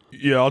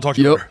 Yeah, I'll talk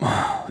to you later.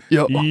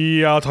 Yep.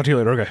 Yeah, I'll talk to you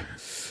later. Okay.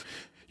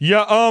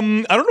 Yeah, I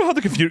don't know how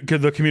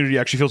the community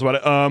actually feels about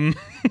it.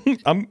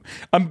 I'm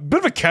a bit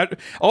of a cat.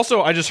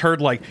 Also, I just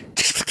heard like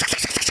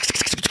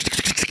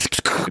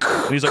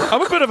and he's like,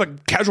 I'm a bit of a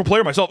casual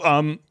player myself.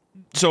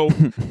 So,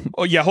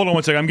 oh yeah, hold on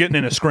one second. I'm getting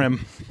in a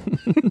scrim.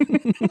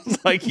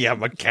 It's like, yeah,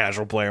 I'm a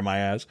casual player, my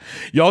ass.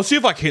 Y'all see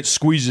if I can't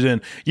squeeze it in.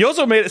 You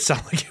also made it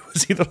sound like it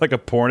was either like a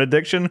porn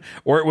addiction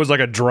or it was like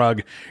a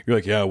drug. You're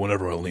like, yeah,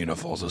 whenever Alina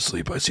falls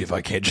asleep, I see if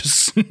I can't just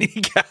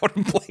sneak out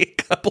and play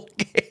a couple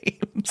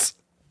games.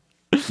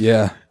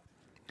 Yeah.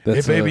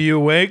 Hey, baby, you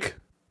awake?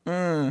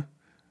 All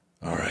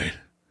right.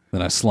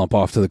 Then I slump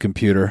off to the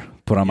computer,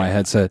 put on my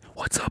headset.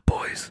 What's up,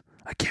 boys?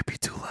 I can't be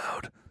too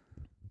loud.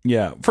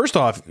 Yeah. First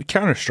off,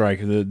 Counter-Strike,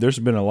 there's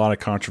been a lot of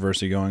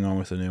controversy going on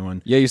with the new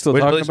one. Yeah, you still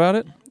talking about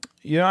it?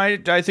 Yeah,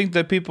 I think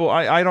that people,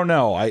 I don't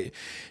know.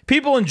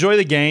 People enjoy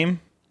the game.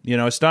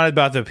 It's not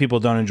about that people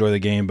don't enjoy the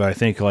game, but I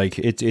think like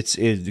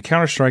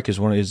Counter-Strike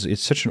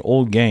it's such an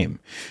old game.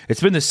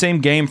 It's been the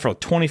same game for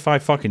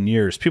 25 fucking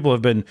years. People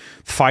have been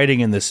fighting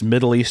in this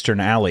Middle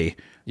Eastern alley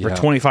for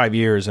 25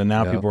 years, and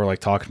now people are like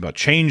talking about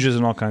changes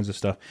and all kinds of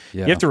stuff.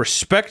 Yeah. You have to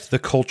respect the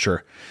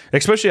culture,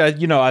 especially.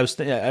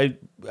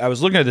 I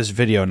was looking at this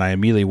video and I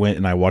immediately went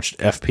and I watched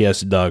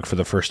FPS Doug for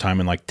the first time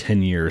in like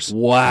 10 years.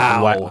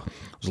 Wow, I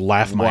was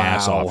laughing my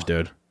ass off,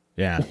 dude.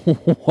 Yeah.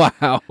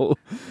 Wow.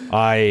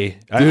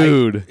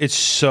 Dude, it's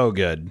so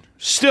good.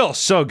 Still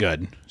so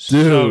good.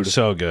 Dude,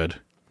 so good.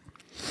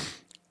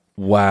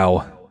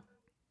 Wow.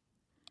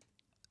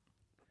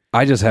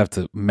 I just have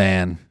to,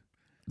 man,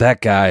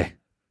 that guy.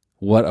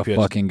 What a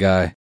fucking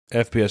guy.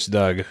 FPS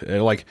Doug.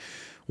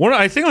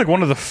 I think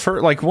one of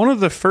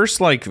the first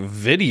like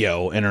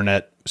video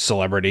internet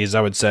celebrities,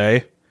 I would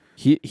say.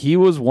 He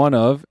was one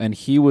of, and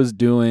he was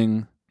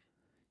doing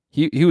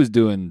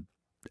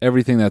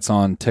everything that's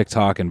on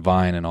TikTok and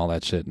Vine and all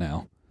that shit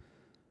now.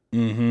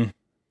 Mm-hmm.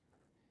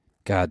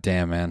 God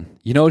damn, man.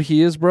 You know what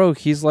he is, bro?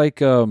 He's like,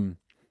 who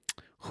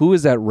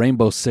is that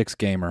Rainbow Six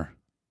gamer?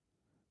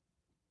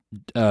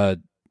 Jinxie?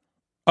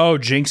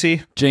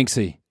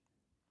 Jinxie.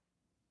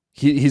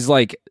 He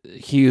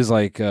was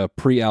like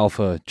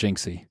pre-alpha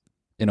Jinxie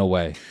in a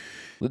way.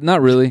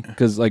 Not really,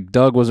 because like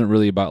Doug wasn't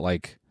really about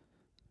like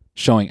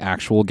showing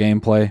actual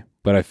gameplay,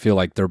 but I feel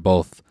like they're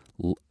both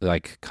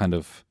like kind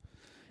of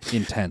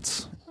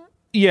intense.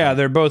 Yeah,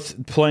 they're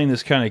both playing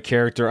this kind of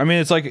character. I mean,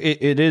 it's like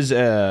it is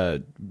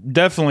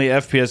definitely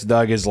FPS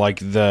Doug is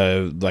like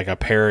a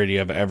parody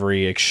of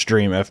every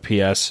extreme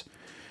FPS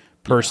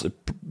person,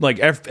 like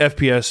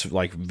FPS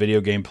like video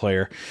game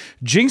player.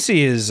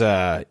 Jinxie is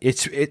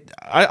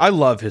I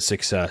love his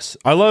success.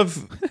 I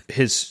love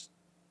his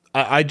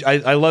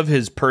I love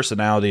his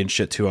personality and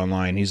shit too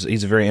online.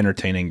 He's a very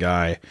entertaining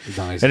guy.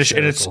 And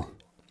it's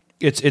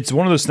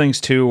one of those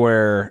things too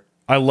where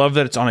I love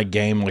that it's on a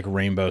game like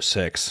Rainbow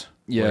Six.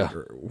 Yeah,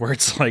 where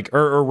it's like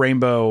or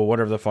Rainbow,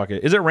 whatever the fuck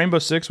it is. It Rainbow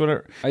Six?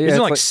 Whatever. Isn't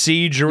it like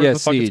Siege or whatever the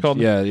fuck Siege. it's called?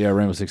 Yeah,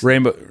 Rainbow Six.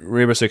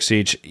 Rainbow Six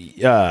Siege.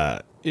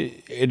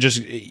 It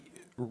just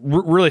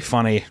really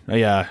funny.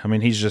 Yeah, I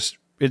mean he's just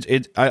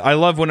I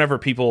love whenever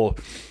people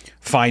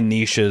find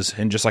niches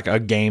in just like a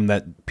game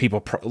that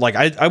people like.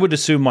 I would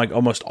assume like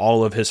almost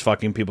all of his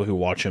fucking people who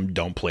watch him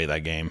don't play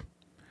that game.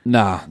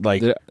 Nah,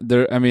 like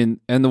they're I mean,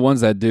 and the ones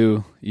that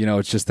do, you know,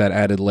 it's just that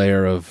added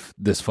layer of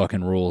this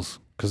fucking rules.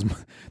 Because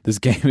this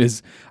game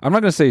is, I'm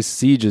not going to say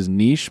Siege is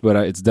niche, but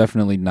it's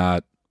definitely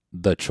not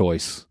the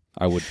choice,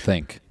 I would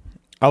think.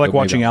 I like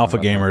watching alpha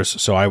gamers,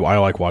 so I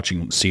like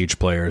watching Siege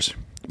players.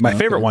 My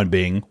favorite one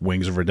being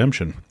Wings of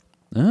Redemption.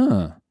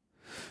 Yeah.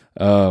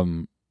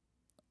 Well,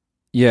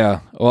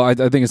 I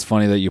think it's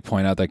funny that you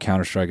point out that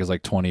Counter-Strike is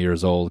like 20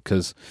 years old,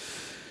 because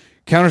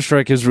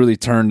Counter-Strike has really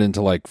turned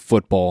into like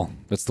football.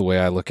 That's the way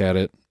I look at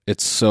it.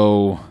 It's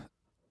so,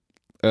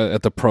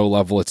 at the pro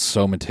level, it's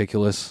so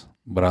meticulous,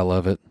 but I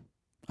love it.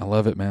 I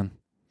love it, man.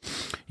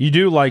 You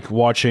do like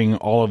watching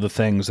all of the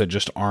things that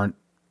just aren't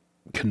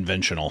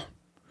conventional.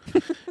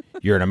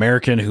 You're an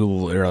American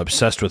who are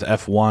obsessed with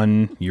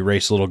F1. You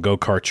race little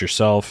go-karts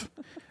yourself.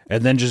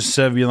 And then just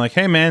instead of being like,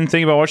 hey, man,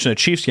 think about watching a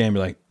Chiefs game.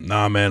 You're like,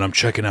 nah, man, I'm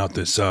checking out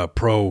this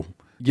pro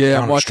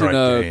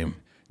Counter-Strike game.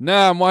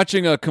 I'm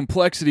watching a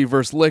Complexity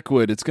versus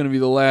Liquid. It's going to be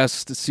the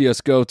last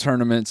CSGO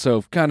tournament,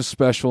 so kind of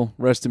special.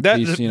 Rest in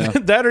peace, you know.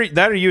 That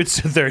or you would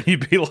sit there and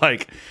you'd be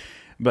like,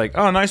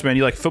 oh, nice, man.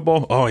 You like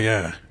football? Oh,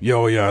 yeah.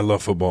 I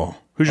love football.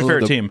 Who's your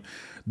favorite team?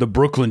 The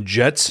Brooklyn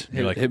Jets.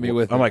 Hit me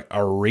with I'm like,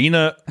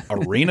 arena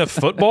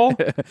football?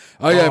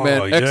 Oh, yeah,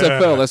 man.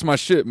 XFL, that's my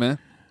shit, man.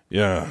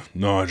 Yeah.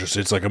 No,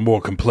 it's like a more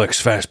complex,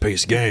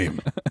 fast-paced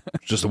game.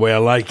 It's just the way I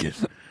like it.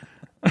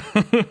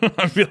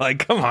 I'd be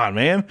like, come on,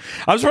 man.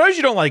 I'm surprised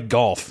you don't like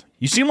golf.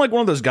 You seem like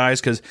one of those guys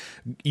because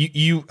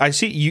you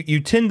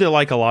tend to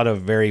like a lot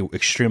of very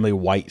extremely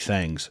white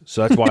things.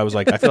 So that's why I was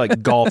like, I feel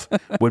like golf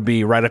would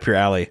be right up your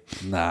alley.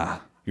 Nah.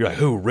 You're like,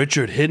 who?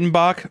 Richard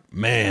Hiddenbach?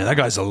 Man, that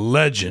guy's a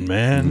legend,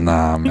 man.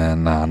 Nah,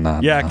 man. Nah.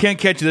 Yeah, I can't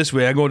catch you this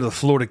way. I go to the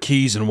Florida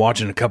Keys and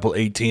watching a couple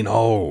 18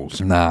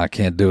 holes. Nah, I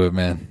can't do it,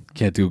 man.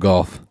 Can't do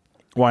golf.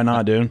 Why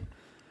not, dude?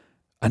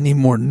 I need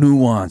more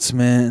nuance,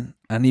 man.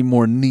 I need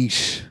more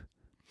niche.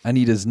 I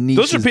need as niche.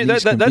 Those are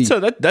as niche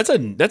that's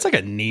like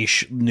a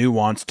niche,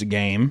 nuanced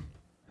game.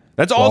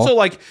 That's also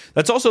like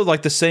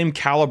the same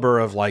caliber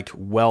of like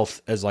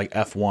wealth as like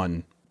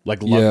F1,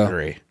 like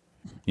luxury.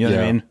 You know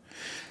what I mean?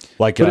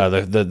 Like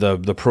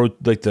the pro,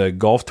 like the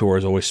golf tour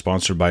is always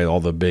sponsored by all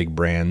the big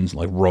brands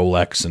like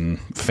Rolex and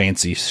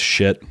fancy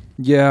shit.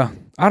 Yeah,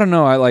 I don't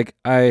know.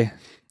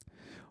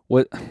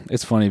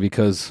 It's funny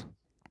because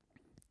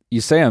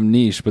you say I'm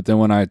niche, but then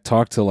when I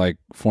talk to like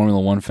Formula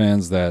One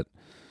fans that.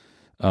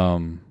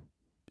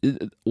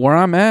 Where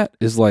I'm at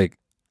is like,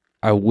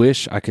 I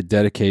wish I could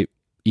dedicate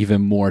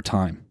even more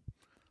time.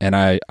 And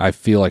I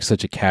feel like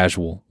such a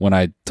casual when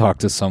I talk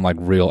to some like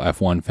real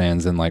F1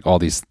 fans and like all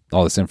this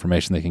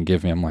information they can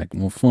give me. I'm like,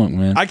 well, fuck,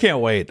 man. I can't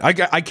wait.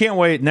 I can't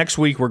wait. Next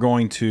week we're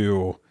going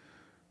to,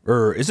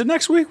 or is it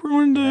next week we're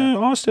going to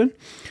Austin?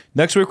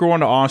 Next week we're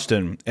going to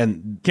Austin,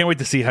 and can't wait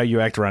to see how you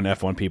act around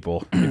F1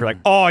 people. If you're like,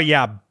 oh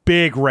yeah,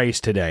 big race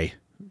today.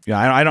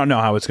 Yeah, I don't know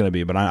how it's going to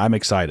be, but I'm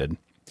excited.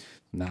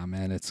 Nah,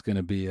 man, it's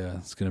gonna be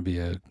a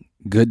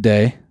good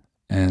day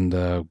and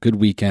a good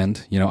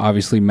weekend. You know,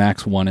 obviously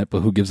Max won it, but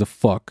who gives a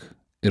fuck?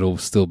 It'll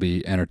still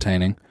be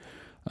entertaining.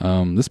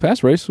 This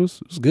past race was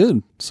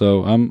good,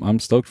 so I'm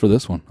stoked for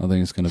this one. I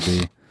think it's gonna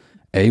be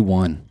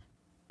A1.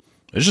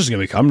 It's just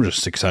gonna be. I'm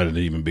just excited to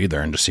even be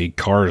there and to see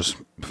cars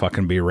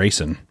fucking be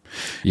racing.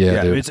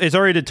 Yeah, it's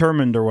already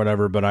determined or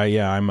whatever. But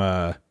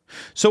I'm.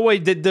 So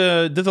wait, did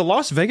the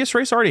Las Vegas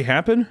race already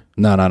happen?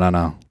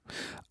 No.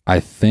 I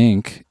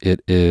think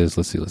it is.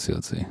 Let's see.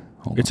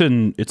 Hold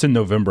on. It's in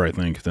November, I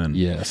think. Then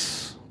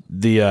yes.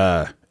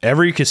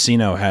 every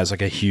casino has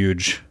like a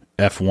huge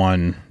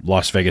F1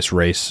 Las Vegas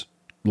race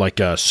like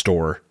a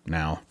store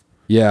now.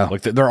 Yeah.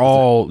 Like they're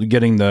all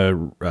getting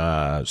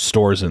the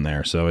stores in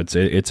there, so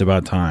it's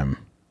about time.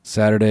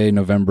 Saturday,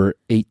 November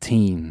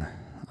 18.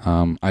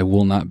 I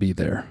will not be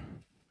there.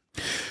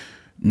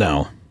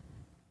 No.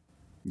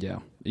 Yeah.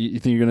 You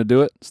think you're going to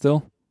do it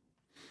still?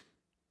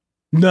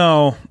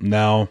 No.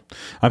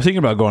 I'm thinking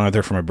about going out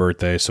there for my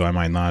birthday, so I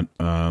might not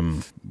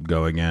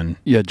go again.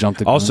 Yeah, jump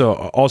the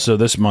Also,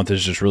 this month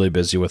is just really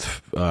busy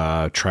with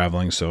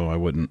traveling, so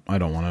I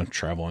don't want to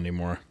travel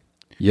anymore.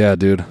 Yeah,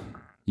 dude.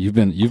 You've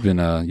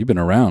been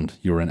around.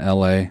 You were in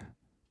LA,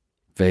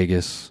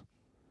 Vegas.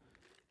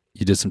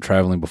 You did some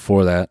traveling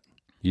before that.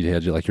 You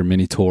had your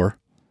mini tour,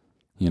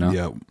 you know?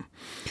 Yeah.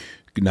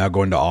 Now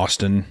going to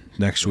Austin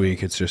next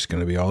week. It's just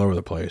going to be all over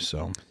the place,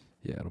 so.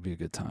 Yeah, it'll be a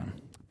good time.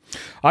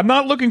 I'm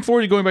not looking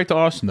forward to going back to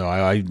Austin though.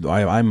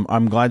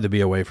 I'm glad to be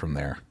away from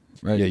there.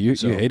 Right? Yeah, you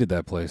hated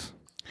that place.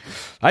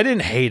 I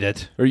didn't hate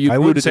it. Or you I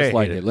grew would to say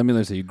dislike hate it. Let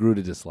me say you grew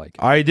to dislike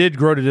it. I did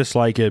grow to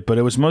dislike it, but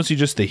it was mostly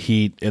just the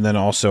heat, and then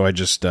also I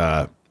just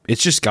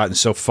it's just gotten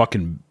so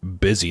fucking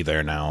busy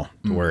there now,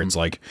 where it's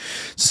like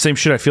it's the same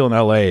shit I feel in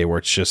LA, where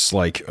it's just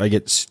like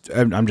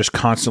I'm just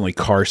constantly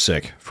car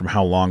sick from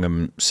how long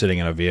I'm sitting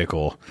in a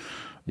vehicle.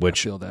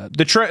 Which I feel that.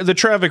 the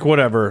traffic,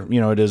 whatever,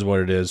 it is what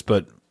it is,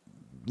 but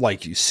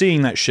like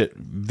seeing that shit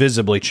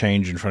visibly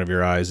change in front of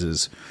your eyes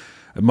is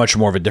much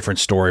more of a different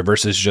story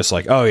versus just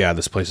like, oh yeah,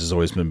 this place has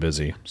always been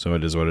busy, so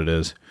it is what it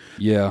is.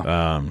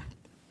 Yeah.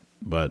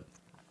 But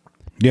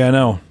yeah,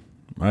 no,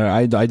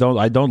 I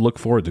don't look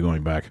forward to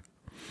going back.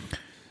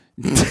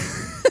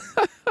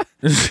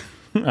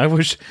 I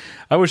wish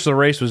the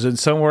race was in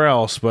somewhere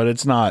else, but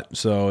it's not.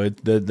 So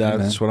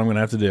that's what I'm gonna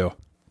have to do.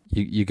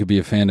 You could be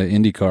a fan of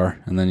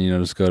IndyCar, and then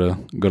just go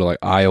to like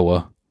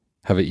Iowa,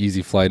 have an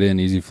easy flight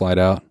in, easy flight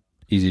out,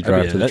 easy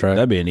drive to the track.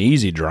 That'd be an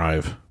easy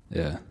drive.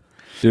 Yeah,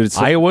 dude. It's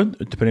Iowa,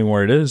 depending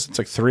where it is, it's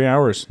like 3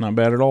 hours. Not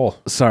bad at all.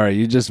 Sorry,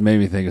 you just made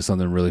me think of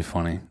something really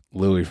funny.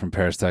 Louis from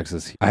Paris,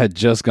 Texas. I had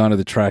just gone to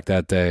the track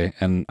that day,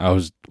 and I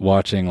was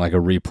watching like a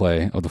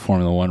replay of the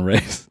Formula One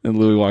race, and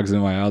Louis walks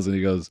into my house and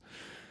he goes,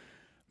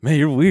 "Man,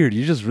 you're weird.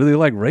 You just really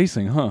like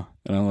racing, huh?"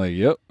 And I'm like,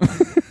 "Yep."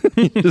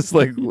 he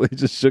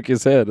just shook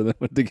his head and then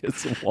went to get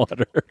some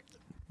water.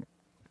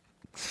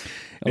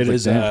 It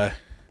is.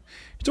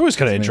 It's always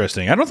kind of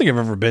interesting. I don't think I've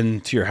ever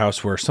been to your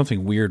house where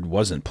something weird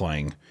wasn't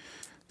playing.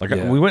 Like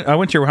I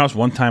went to your house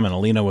one time and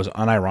Alina was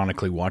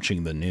unironically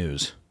watching the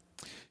news.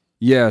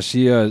 Yeah,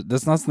 she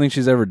that's not something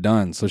she's ever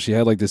done. So she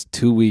had like this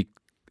 2-week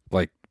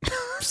like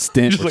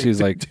stint where she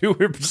was like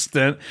 2-week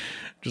stint,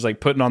 just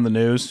like putting on the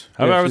news.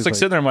 I was like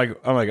sitting there, I'm like,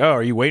 oh,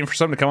 are you waiting for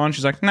something to come on?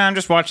 She's like, nah, I'm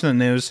just watching the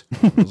news.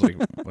 I was like,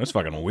 well, that's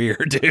fucking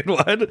weird, dude.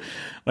 What?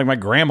 Like my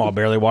grandma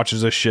barely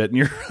watches this shit, and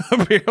you're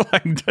up here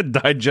like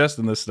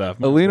digesting this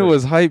stuff. Alina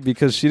was hyped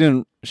because she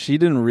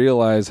didn't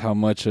realize how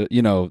much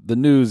the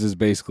news is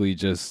basically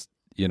just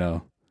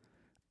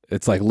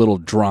it's like little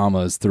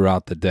dramas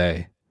throughout the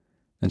day.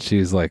 And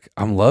she's like,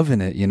 I'm loving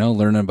it,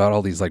 learning about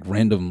all these like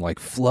random like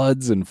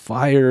floods and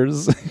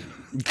fires.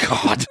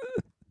 God.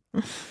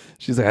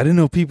 She's like, I didn't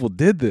know people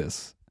did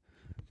this.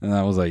 And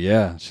I was like,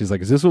 yeah. She's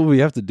like, is this what we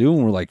have to do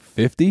when we're like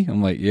 50?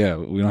 I'm like, yeah,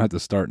 we don't have to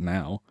start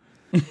now.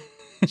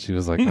 She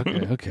was like,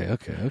 okay.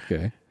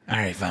 All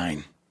right,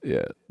 fine.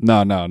 Yeah.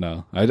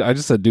 No. I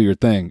just said, do your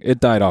thing. It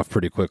died off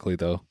pretty quickly,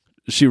 though.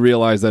 She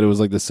realized that it was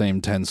like the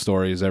same 10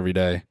 stories every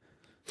day.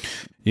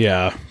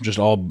 Yeah, just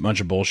all a bunch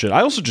of bullshit.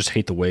 I also just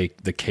hate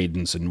the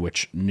cadence in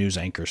which news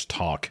anchors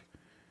talk.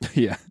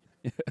 Yeah.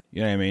 You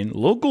know what I mean?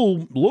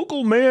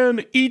 Local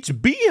man eats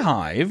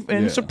beehive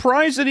and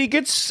surprised that he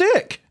gets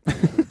sick.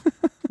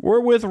 We're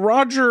with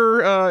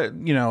Roger,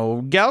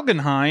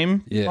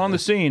 Galgenheim on the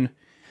scene.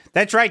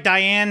 That's right,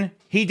 Diane.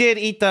 He did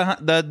eat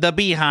the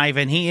beehive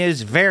and he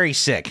is very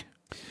sick.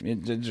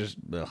 It just,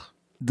 ugh.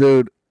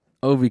 Dude,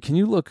 Ovi, can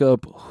you look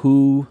up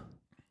who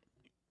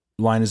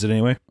line is it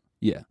anyway?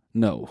 Yeah.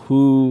 No,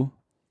 who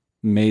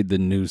made the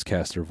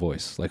newscaster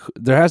voice? Like,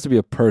 there has to be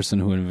a person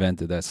who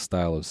invented that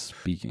style of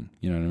speaking.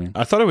 You know what I mean?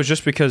 I thought it was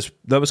just because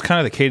that was kind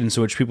of the cadence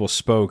in which people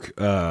spoke.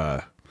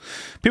 People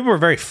were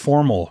very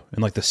formal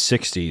in like the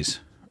 60s.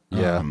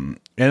 Yeah.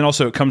 And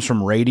also it comes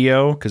from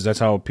radio because that's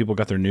how people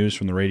got their news,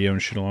 from the radio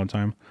and shit a lot of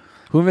time.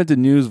 Who invented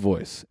news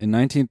voice? In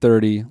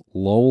 1930,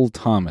 Lowell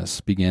Thomas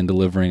began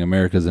delivering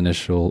America's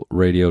initial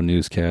radio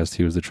newscast.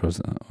 He was the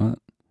chosen... What?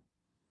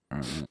 All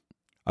right.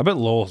 I bet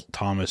Lowell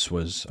Thomas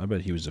I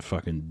bet he was a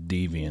fucking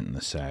deviant in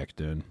the sack,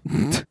 dude.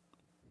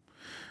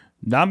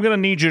 Now I'm going to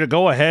need you to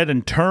go ahead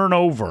and turn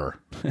over.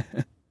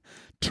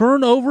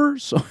 Turn over?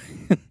 So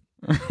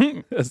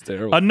that's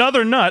terrible.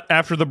 Another nut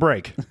after the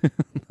break.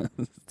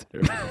 That's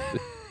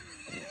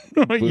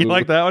terrible. You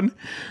like that one?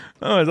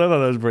 Oh, I thought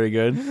that was pretty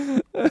good.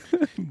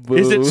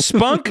 Is it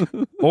spunk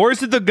or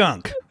is it the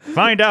gunk?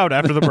 Find out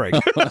after the break.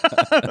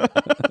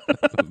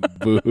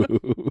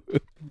 Boo.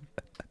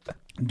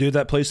 Dude,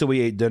 that place that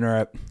we ate dinner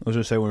at, let's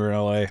just say we were in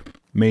LA.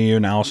 Me, you,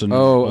 and Allison.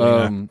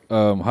 Oh,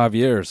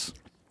 Javier's.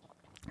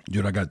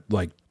 Dude, I got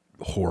like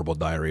horrible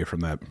diarrhea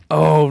from that.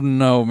 Oh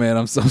no, man!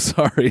 I'm so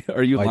sorry.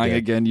 Are you lying did.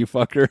 again, you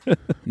fucker?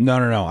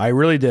 No. I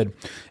really did,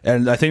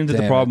 and I think that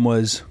the problem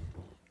was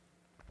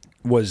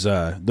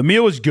the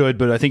meal was good,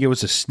 but I think it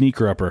was a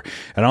sneaker upper,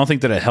 and I don't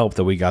think that it helped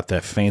that we got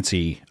that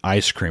fancy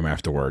ice cream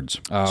afterwards.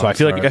 Oh, so I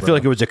feel sorry,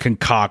 like it was a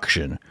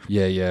concoction.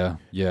 Yeah.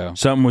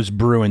 Something was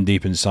brewing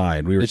deep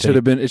inside. It should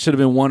have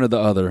been one or the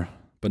other,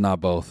 but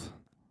not both.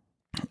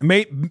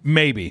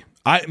 Maybe.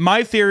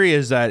 My theory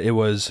is that it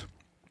was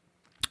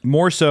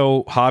more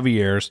so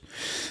Javier's,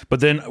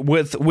 but then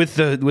with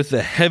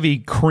the heavy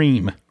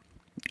cream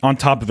on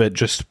top of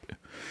it,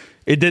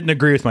 it didn't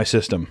agree with my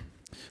system.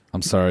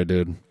 I'm sorry,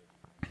 dude.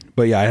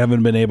 But yeah, I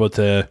haven't been able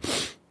to.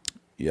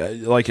 Yeah,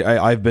 like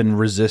I've been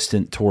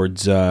resistant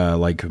towards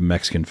like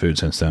Mexican food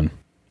since then.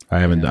 I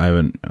haven't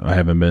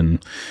been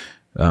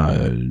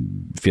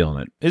feeling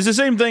it. It's the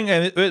same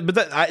thing, but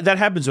that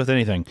happens with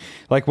anything.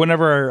 Like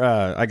whenever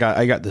I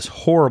got this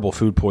horrible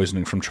food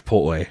poisoning from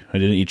Chipotle. I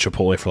didn't eat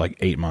Chipotle for like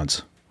 8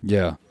 months.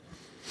 Yeah.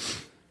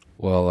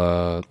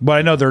 Well, but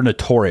I know they're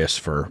notorious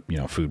for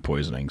food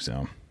poisoning.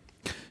 So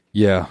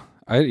yeah,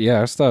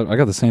 I thought I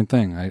got the same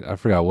thing. I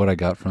forgot what I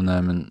got from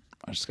them, and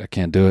I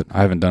can't do it.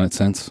 I haven't done it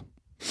since.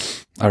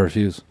 I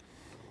refuse.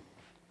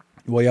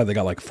 Well, yeah, they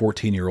got like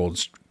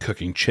 14-year-olds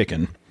cooking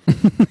chicken.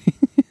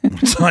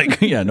 It's like,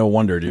 yeah, no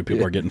wonder, dude.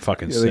 People are getting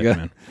fucking sick,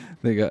 man.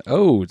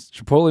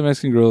 Chipotle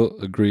Mexican Grill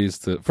agrees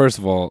to. First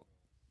of all,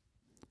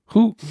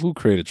 who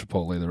created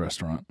Chipotle, the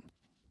restaurant?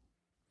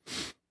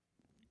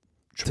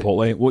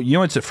 Chipotle. Well, you know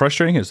what's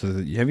frustrating is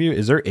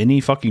is there any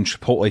fucking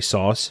Chipotle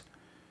sauce?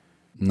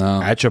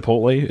 No. At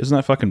Chipotle? Isn't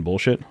that fucking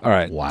bullshit? All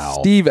right. Wow.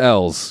 Steve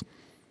Ells.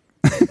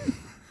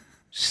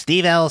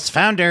 Steve Ells,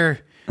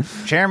 founder,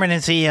 chairman,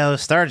 and CEO,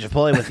 started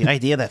Chipotle with the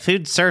idea that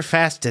food served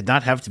fast did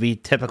not have to be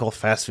typical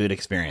fast food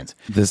experience.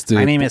 This dude.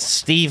 My name is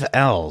Steve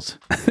Ells.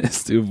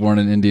 This dude born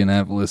in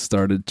Indianapolis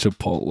started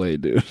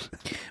Chipotle, dude.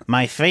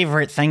 My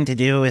favorite thing to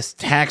do is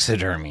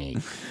taxidermy,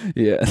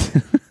 Yeah.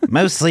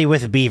 mostly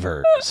with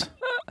beavers.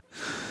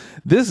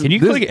 Can you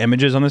click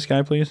images on this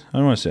guy, please?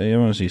 I want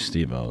to see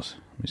Steve Ells.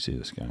 Let me see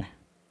this guy.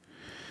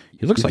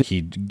 He looks like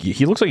he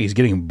looks like he's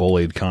getting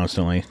bullied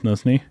constantly,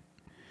 doesn't he?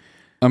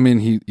 I mean,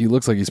 he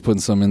looks like he's putting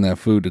some in that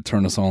food to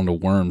turn us all into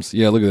worms.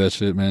 Yeah, look at that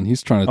shit, man.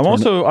 He's trying to.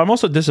 I'm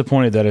also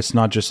disappointed that it's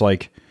not just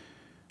like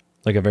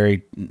a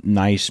very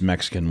nice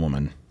Mexican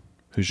woman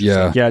who's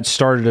just it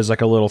started as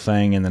like a little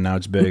thing and then now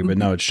it's big, but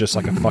no, it's just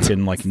like a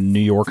fucking like New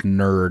York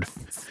nerd.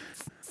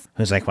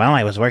 Who's like, well,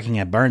 I was working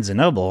at Barnes &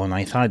 Noble and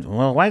I thought,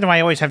 well, why do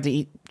I always have to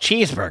eat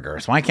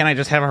cheeseburgers? Why can't I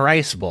just have a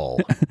rice bowl?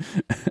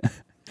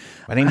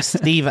 My name's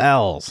Steve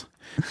Ells.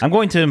 I'm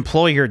going to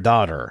employ your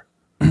daughter.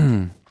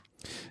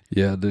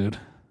 Yeah, dude.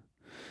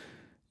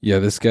 Yeah,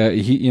 this guy,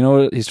 you know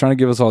what? He's trying to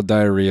give us all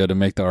diarrhea to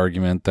make the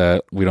argument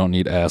that we don't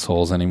need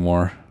assholes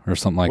anymore or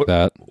something like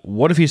that.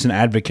 What if he's an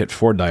advocate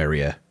for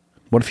diarrhea?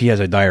 What if he has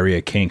a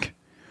diarrhea kink?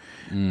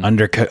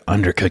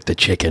 Undercook the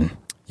chicken.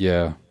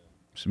 Yeah.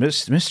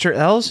 Mr.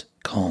 Ells,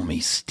 call me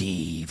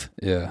Steve.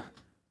 Yeah.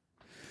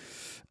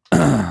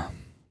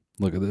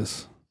 Look at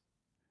this.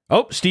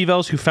 Oh, Steve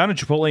Ells, who founded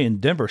Chipotle in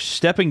Denver,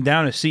 stepping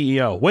down as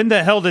CEO. When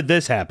the hell did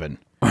this happen?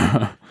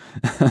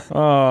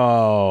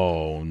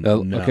 Oh,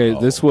 no. Okay,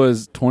 this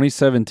was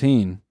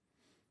 2017.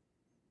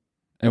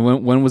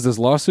 And when was this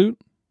lawsuit?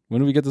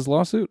 When did we get this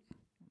lawsuit?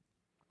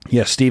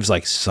 Yeah, Steve's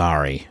like,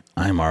 sorry,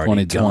 I'm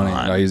already 2020.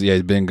 gone. Oh,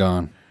 he's been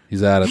gone.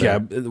 He's out of there.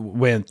 Yeah,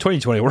 when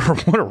 2020,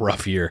 what a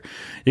rough year.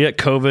 You get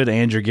COVID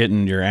and you're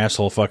getting your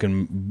asshole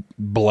fucking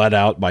bled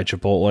out by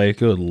Chipotle.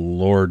 Good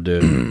Lord,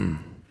 dude.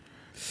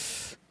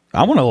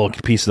 I want a little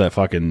piece of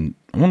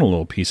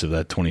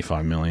that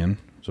 25 million.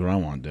 That's what I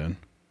want, dude.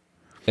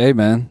 Hey,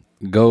 man,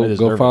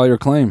 go file your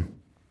claim.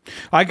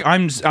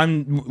 I'm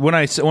when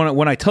I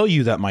tell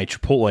you that my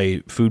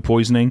Chipotle food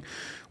poisoning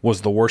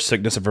was the worst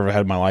sickness I've ever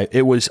had in my life.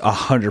 It was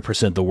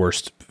 100% the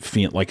worst.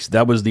 Like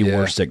that was the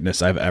worst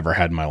sickness I've ever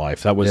had in my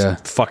life. That was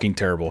fucking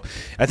terrible.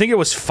 I think it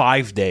was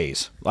 5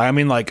 days. I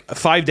mean, like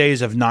 5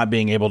 days of not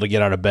being able to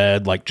get out of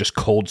bed, like just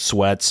cold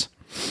sweats.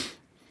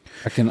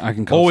 I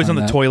can always on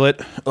the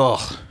toilet.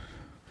 Ugh.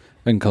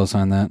 I can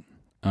co-sign that.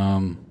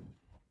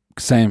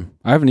 Same.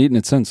 I haven't eaten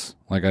it since.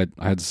 Like I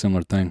had a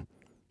similar thing.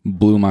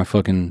 Blew my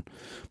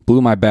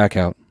back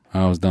out.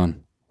 I was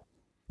done.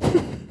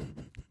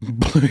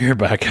 Blew your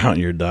back out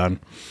and you're done.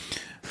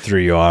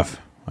 Threw you off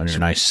on your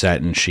nice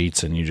satin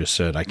sheets and you just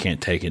said, I can't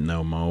take it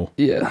no mo.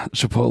 Yeah,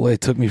 Chipotle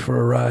took me for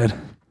a ride.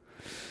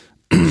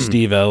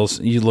 Steve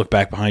Ells, you look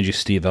back behind you,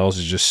 Steve Ells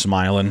is just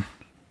smiling.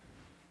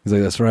 He's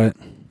like, that's right.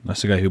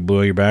 That's the guy who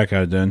blew your back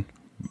out, then.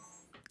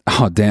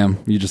 Oh, damn.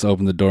 You just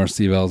opened the door and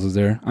Steve Ells is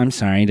there. I'm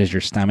sorry, does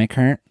your stomach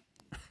hurt?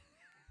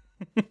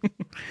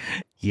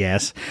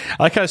 Yes.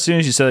 I like how as soon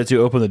as you said that to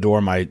open the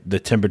door, the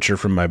temperature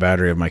from my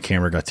battery of my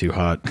camera got too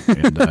hot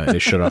and it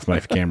shut off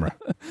my camera.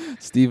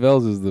 Steve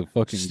Ells is the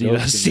fucking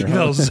ghost. Steve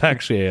Ells is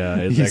actually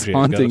he's actually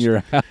haunting your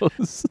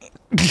house.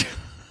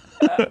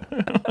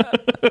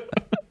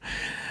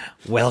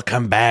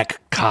 Welcome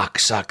back,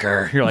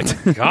 cocksucker. You're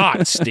like,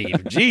 God,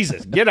 Steve,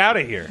 Jesus, get out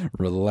of here.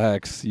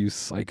 Relax, you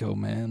psycho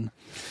man.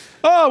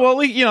 Oh, well,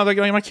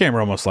 my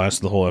camera almost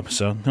lasted the whole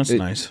episode. That's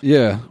nice.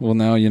 Yeah. Well,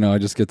 now, I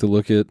just get to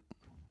look at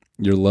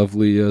your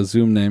lovely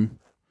Zoom name.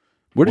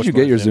 Where did you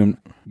get your Zoom?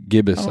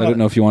 Gibbous. I didn't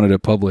know if you wanted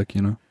it public,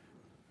 Can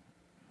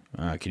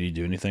you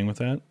do anything with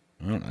that?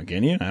 I don't know.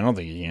 Can you? I don't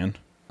think you can.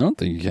 I don't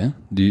think you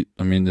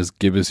can. Is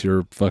Gibbous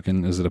your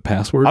fucking, is it a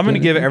password? I'm going to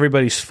give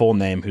everybody's full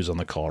name who's on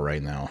the call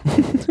right now.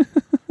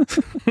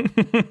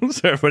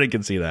 So everybody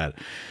can see that.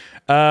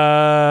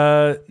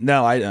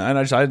 No,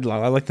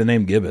 I like the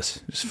name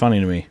Gibbous. It's funny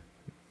to me.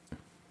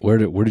 Where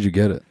did you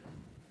get it?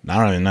 I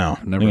don't even know.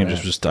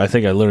 I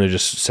think I literally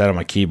just sat on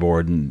my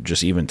keyboard and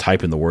just even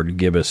typing the word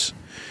Gibbous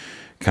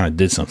kind of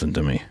did something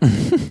to me.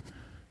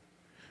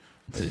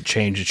 It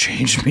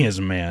changed me as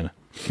a man.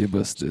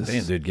 Gibbous.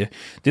 Damn, dude,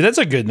 that's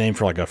a good name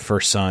for like a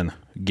first son.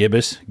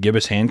 Gibbous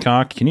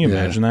Hancock. Can you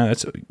imagine that?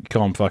 That's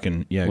call him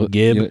fucking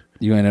Gib.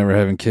 You ain't ever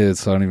having kids,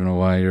 so I don't even know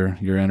why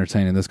you're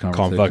entertaining this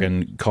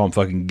conversation. Call him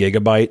fucking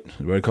Gigabyte.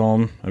 What do I call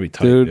him? That'd be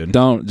tight, dude.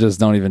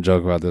 Don't even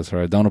joke about this, all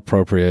right? Don't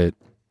appropriate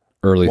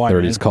early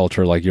 30s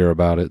culture like you're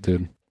about it,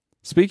 dude.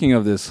 Speaking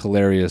of this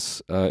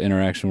hilarious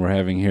interaction we're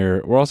having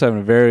here, we're also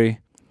having a very.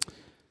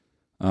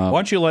 Why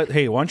don't you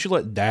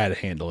let Dad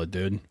handle it,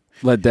 dude?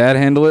 Let Dad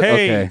handle it?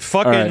 Hey, okay.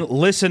 Fucking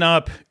listen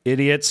up,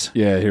 idiots.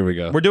 Yeah, here we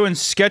go. We're doing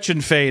Sketch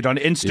and Fade on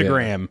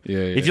Instagram. Yeah,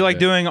 if you like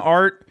doing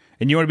art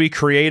and you want to be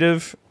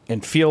creative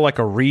and feel like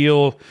a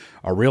real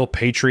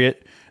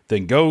patriot,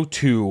 then go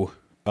to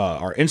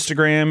our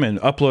Instagram and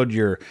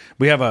upload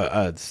we have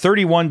a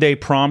 31-day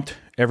prompt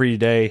every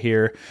day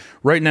here.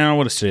 Right now,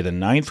 what is today, the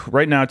 9th?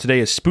 Right now,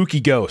 today is Spooky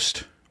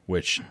Ghost,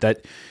 which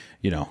that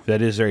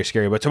is very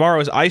scary. But tomorrow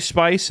is Ice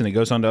Spice, and it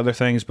goes on to other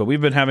things. But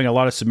we've been having a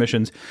lot of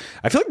submissions.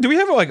 I feel like we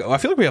have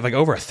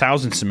over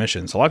 1,000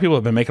 submissions. A lot of people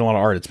have been making a lot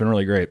of art. It's been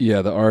really great.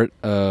 Yeah, the art.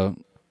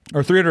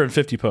 Or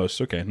 350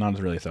 posts. Okay, not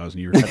really 1,000.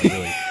 You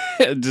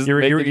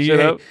really,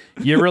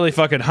 you really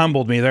fucking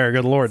humbled me there.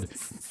 Good Lord.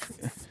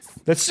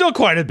 That's still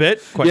quite a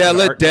bit.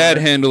 Let Dad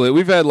handle it.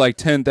 We've had like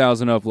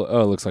 10,000 uploads.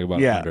 Oh, it looks like about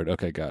 100.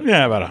 Okay, got it.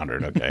 Yeah, about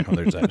 100. Okay, well,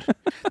 there's that.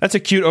 That's a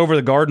cute over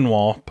the garden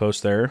wall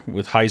post there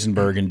with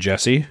Heisenberg and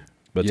Jesse.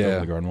 But it's over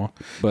the garden wall.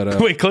 But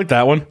wait, click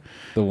that one.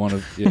 The one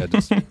of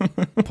just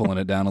pulling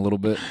it down a little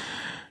bit.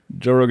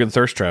 Joe Rogan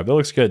thirst trap. That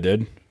looks good,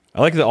 dude.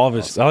 I like all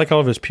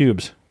of his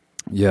pubes.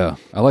 Yeah,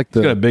 I like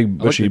got a big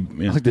bushy.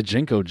 I like the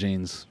Jinko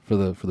jeans for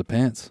the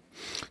pants.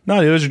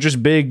 No, those are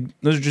just big.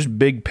 Those are just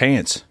big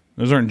pants.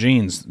 Those aren't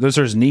jeans. Those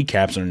are his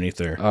kneecaps underneath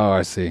there. Oh,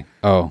 I see.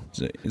 Oh,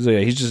 so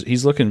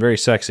he's looking very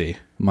sexy.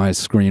 My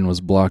screen was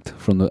blocked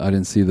from I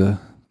didn't see the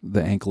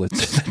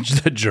anklets.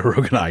 The Joe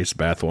Rogan ice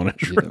bath one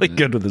is really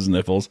good with his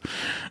nipples.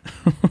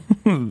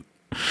 That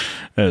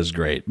is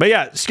great. But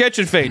yeah, Sketch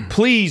and Fade.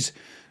 Please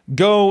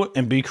go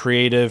and be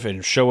creative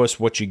and show us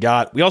what you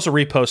got. We also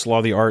repost a lot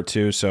of the art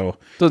too, so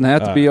it doesn't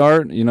have to be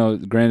art.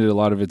 Granted, a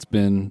lot of it's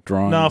been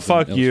drawn. No,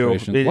 fuck you.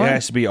 It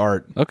has to be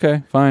art.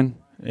 Okay, fine.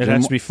 It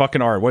has to be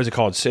fucking art. What is it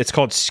called? It's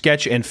called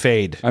Sketch and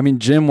Fade. I mean,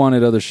 Jim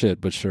wanted other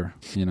shit, but sure.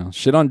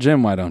 Shit on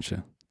Jim, why don't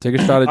you? Take a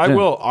shot at Jim.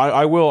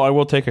 I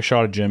will take a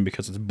shot at Jim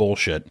because it's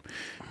bullshit.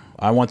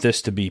 I want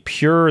this to be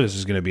pure. This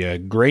is going to be a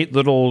great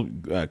little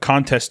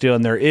contest deal.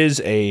 And there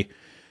is a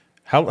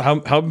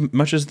how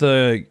much is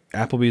the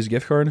Applebee's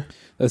gift card?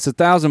 That's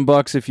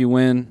 $1,000 if you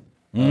win.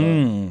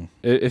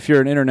 If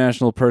you're an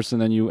international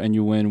person and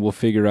you win, we'll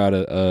figure out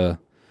a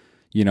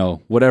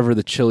whatever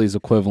the Chili's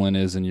equivalent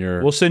is in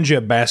your. We'll send you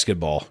a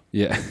basketball.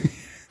 Yeah,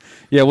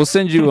 yeah. We'll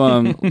send you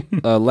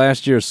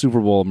last year's Super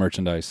Bowl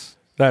merchandise.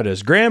 That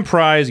is. Grand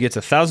prize gets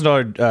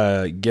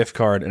 $1,000 gift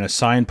card and a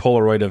signed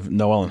Polaroid of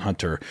Noel and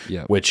Hunter,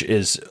 which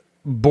is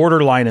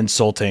borderline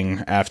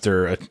insulting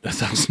after a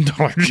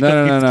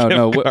 $1,000.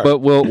 No. But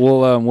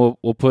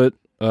we'll put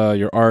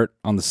your art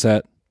on the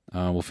set.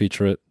 We'll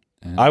feature it.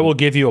 I will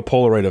give you a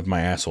Polaroid of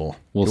my asshole.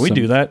 Can we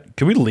do that?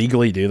 Can we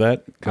legally do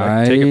that? Can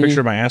I take a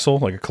picture of my asshole,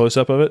 like a close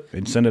up of it,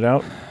 and send it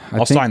out?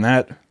 I'll sign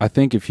that. I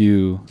think if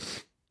you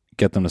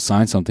get them to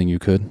sign something, you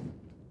could.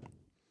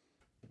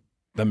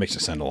 That makes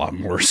it sound a lot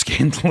more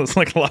scandalous,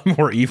 like a lot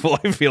more evil.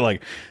 I feel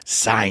like,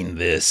 sign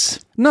this.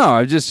 No,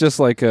 I'm just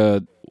like,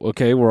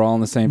 okay, we're all on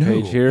the same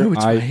page here. No, we're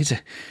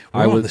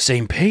all on the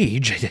same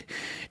page.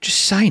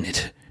 Just sign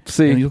it.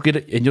 See, and you'll get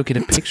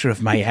a picture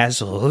of my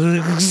asshole.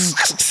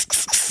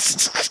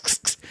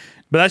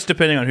 But that's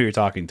depending on who you're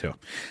talking to.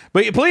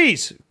 But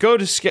please go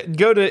to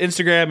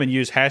Instagram and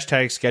use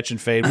hashtag Sketch and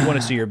Fade. We want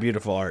to see your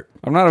beautiful art.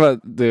 I'm not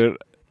about, dude.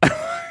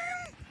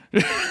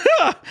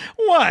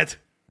 What?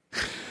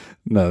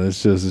 No,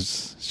 it's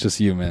just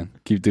you, man.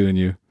 Keep doing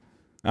you.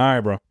 All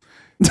right, bro.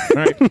 All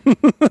right,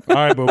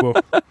 boo boo.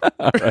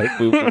 All right,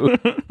 boo boo.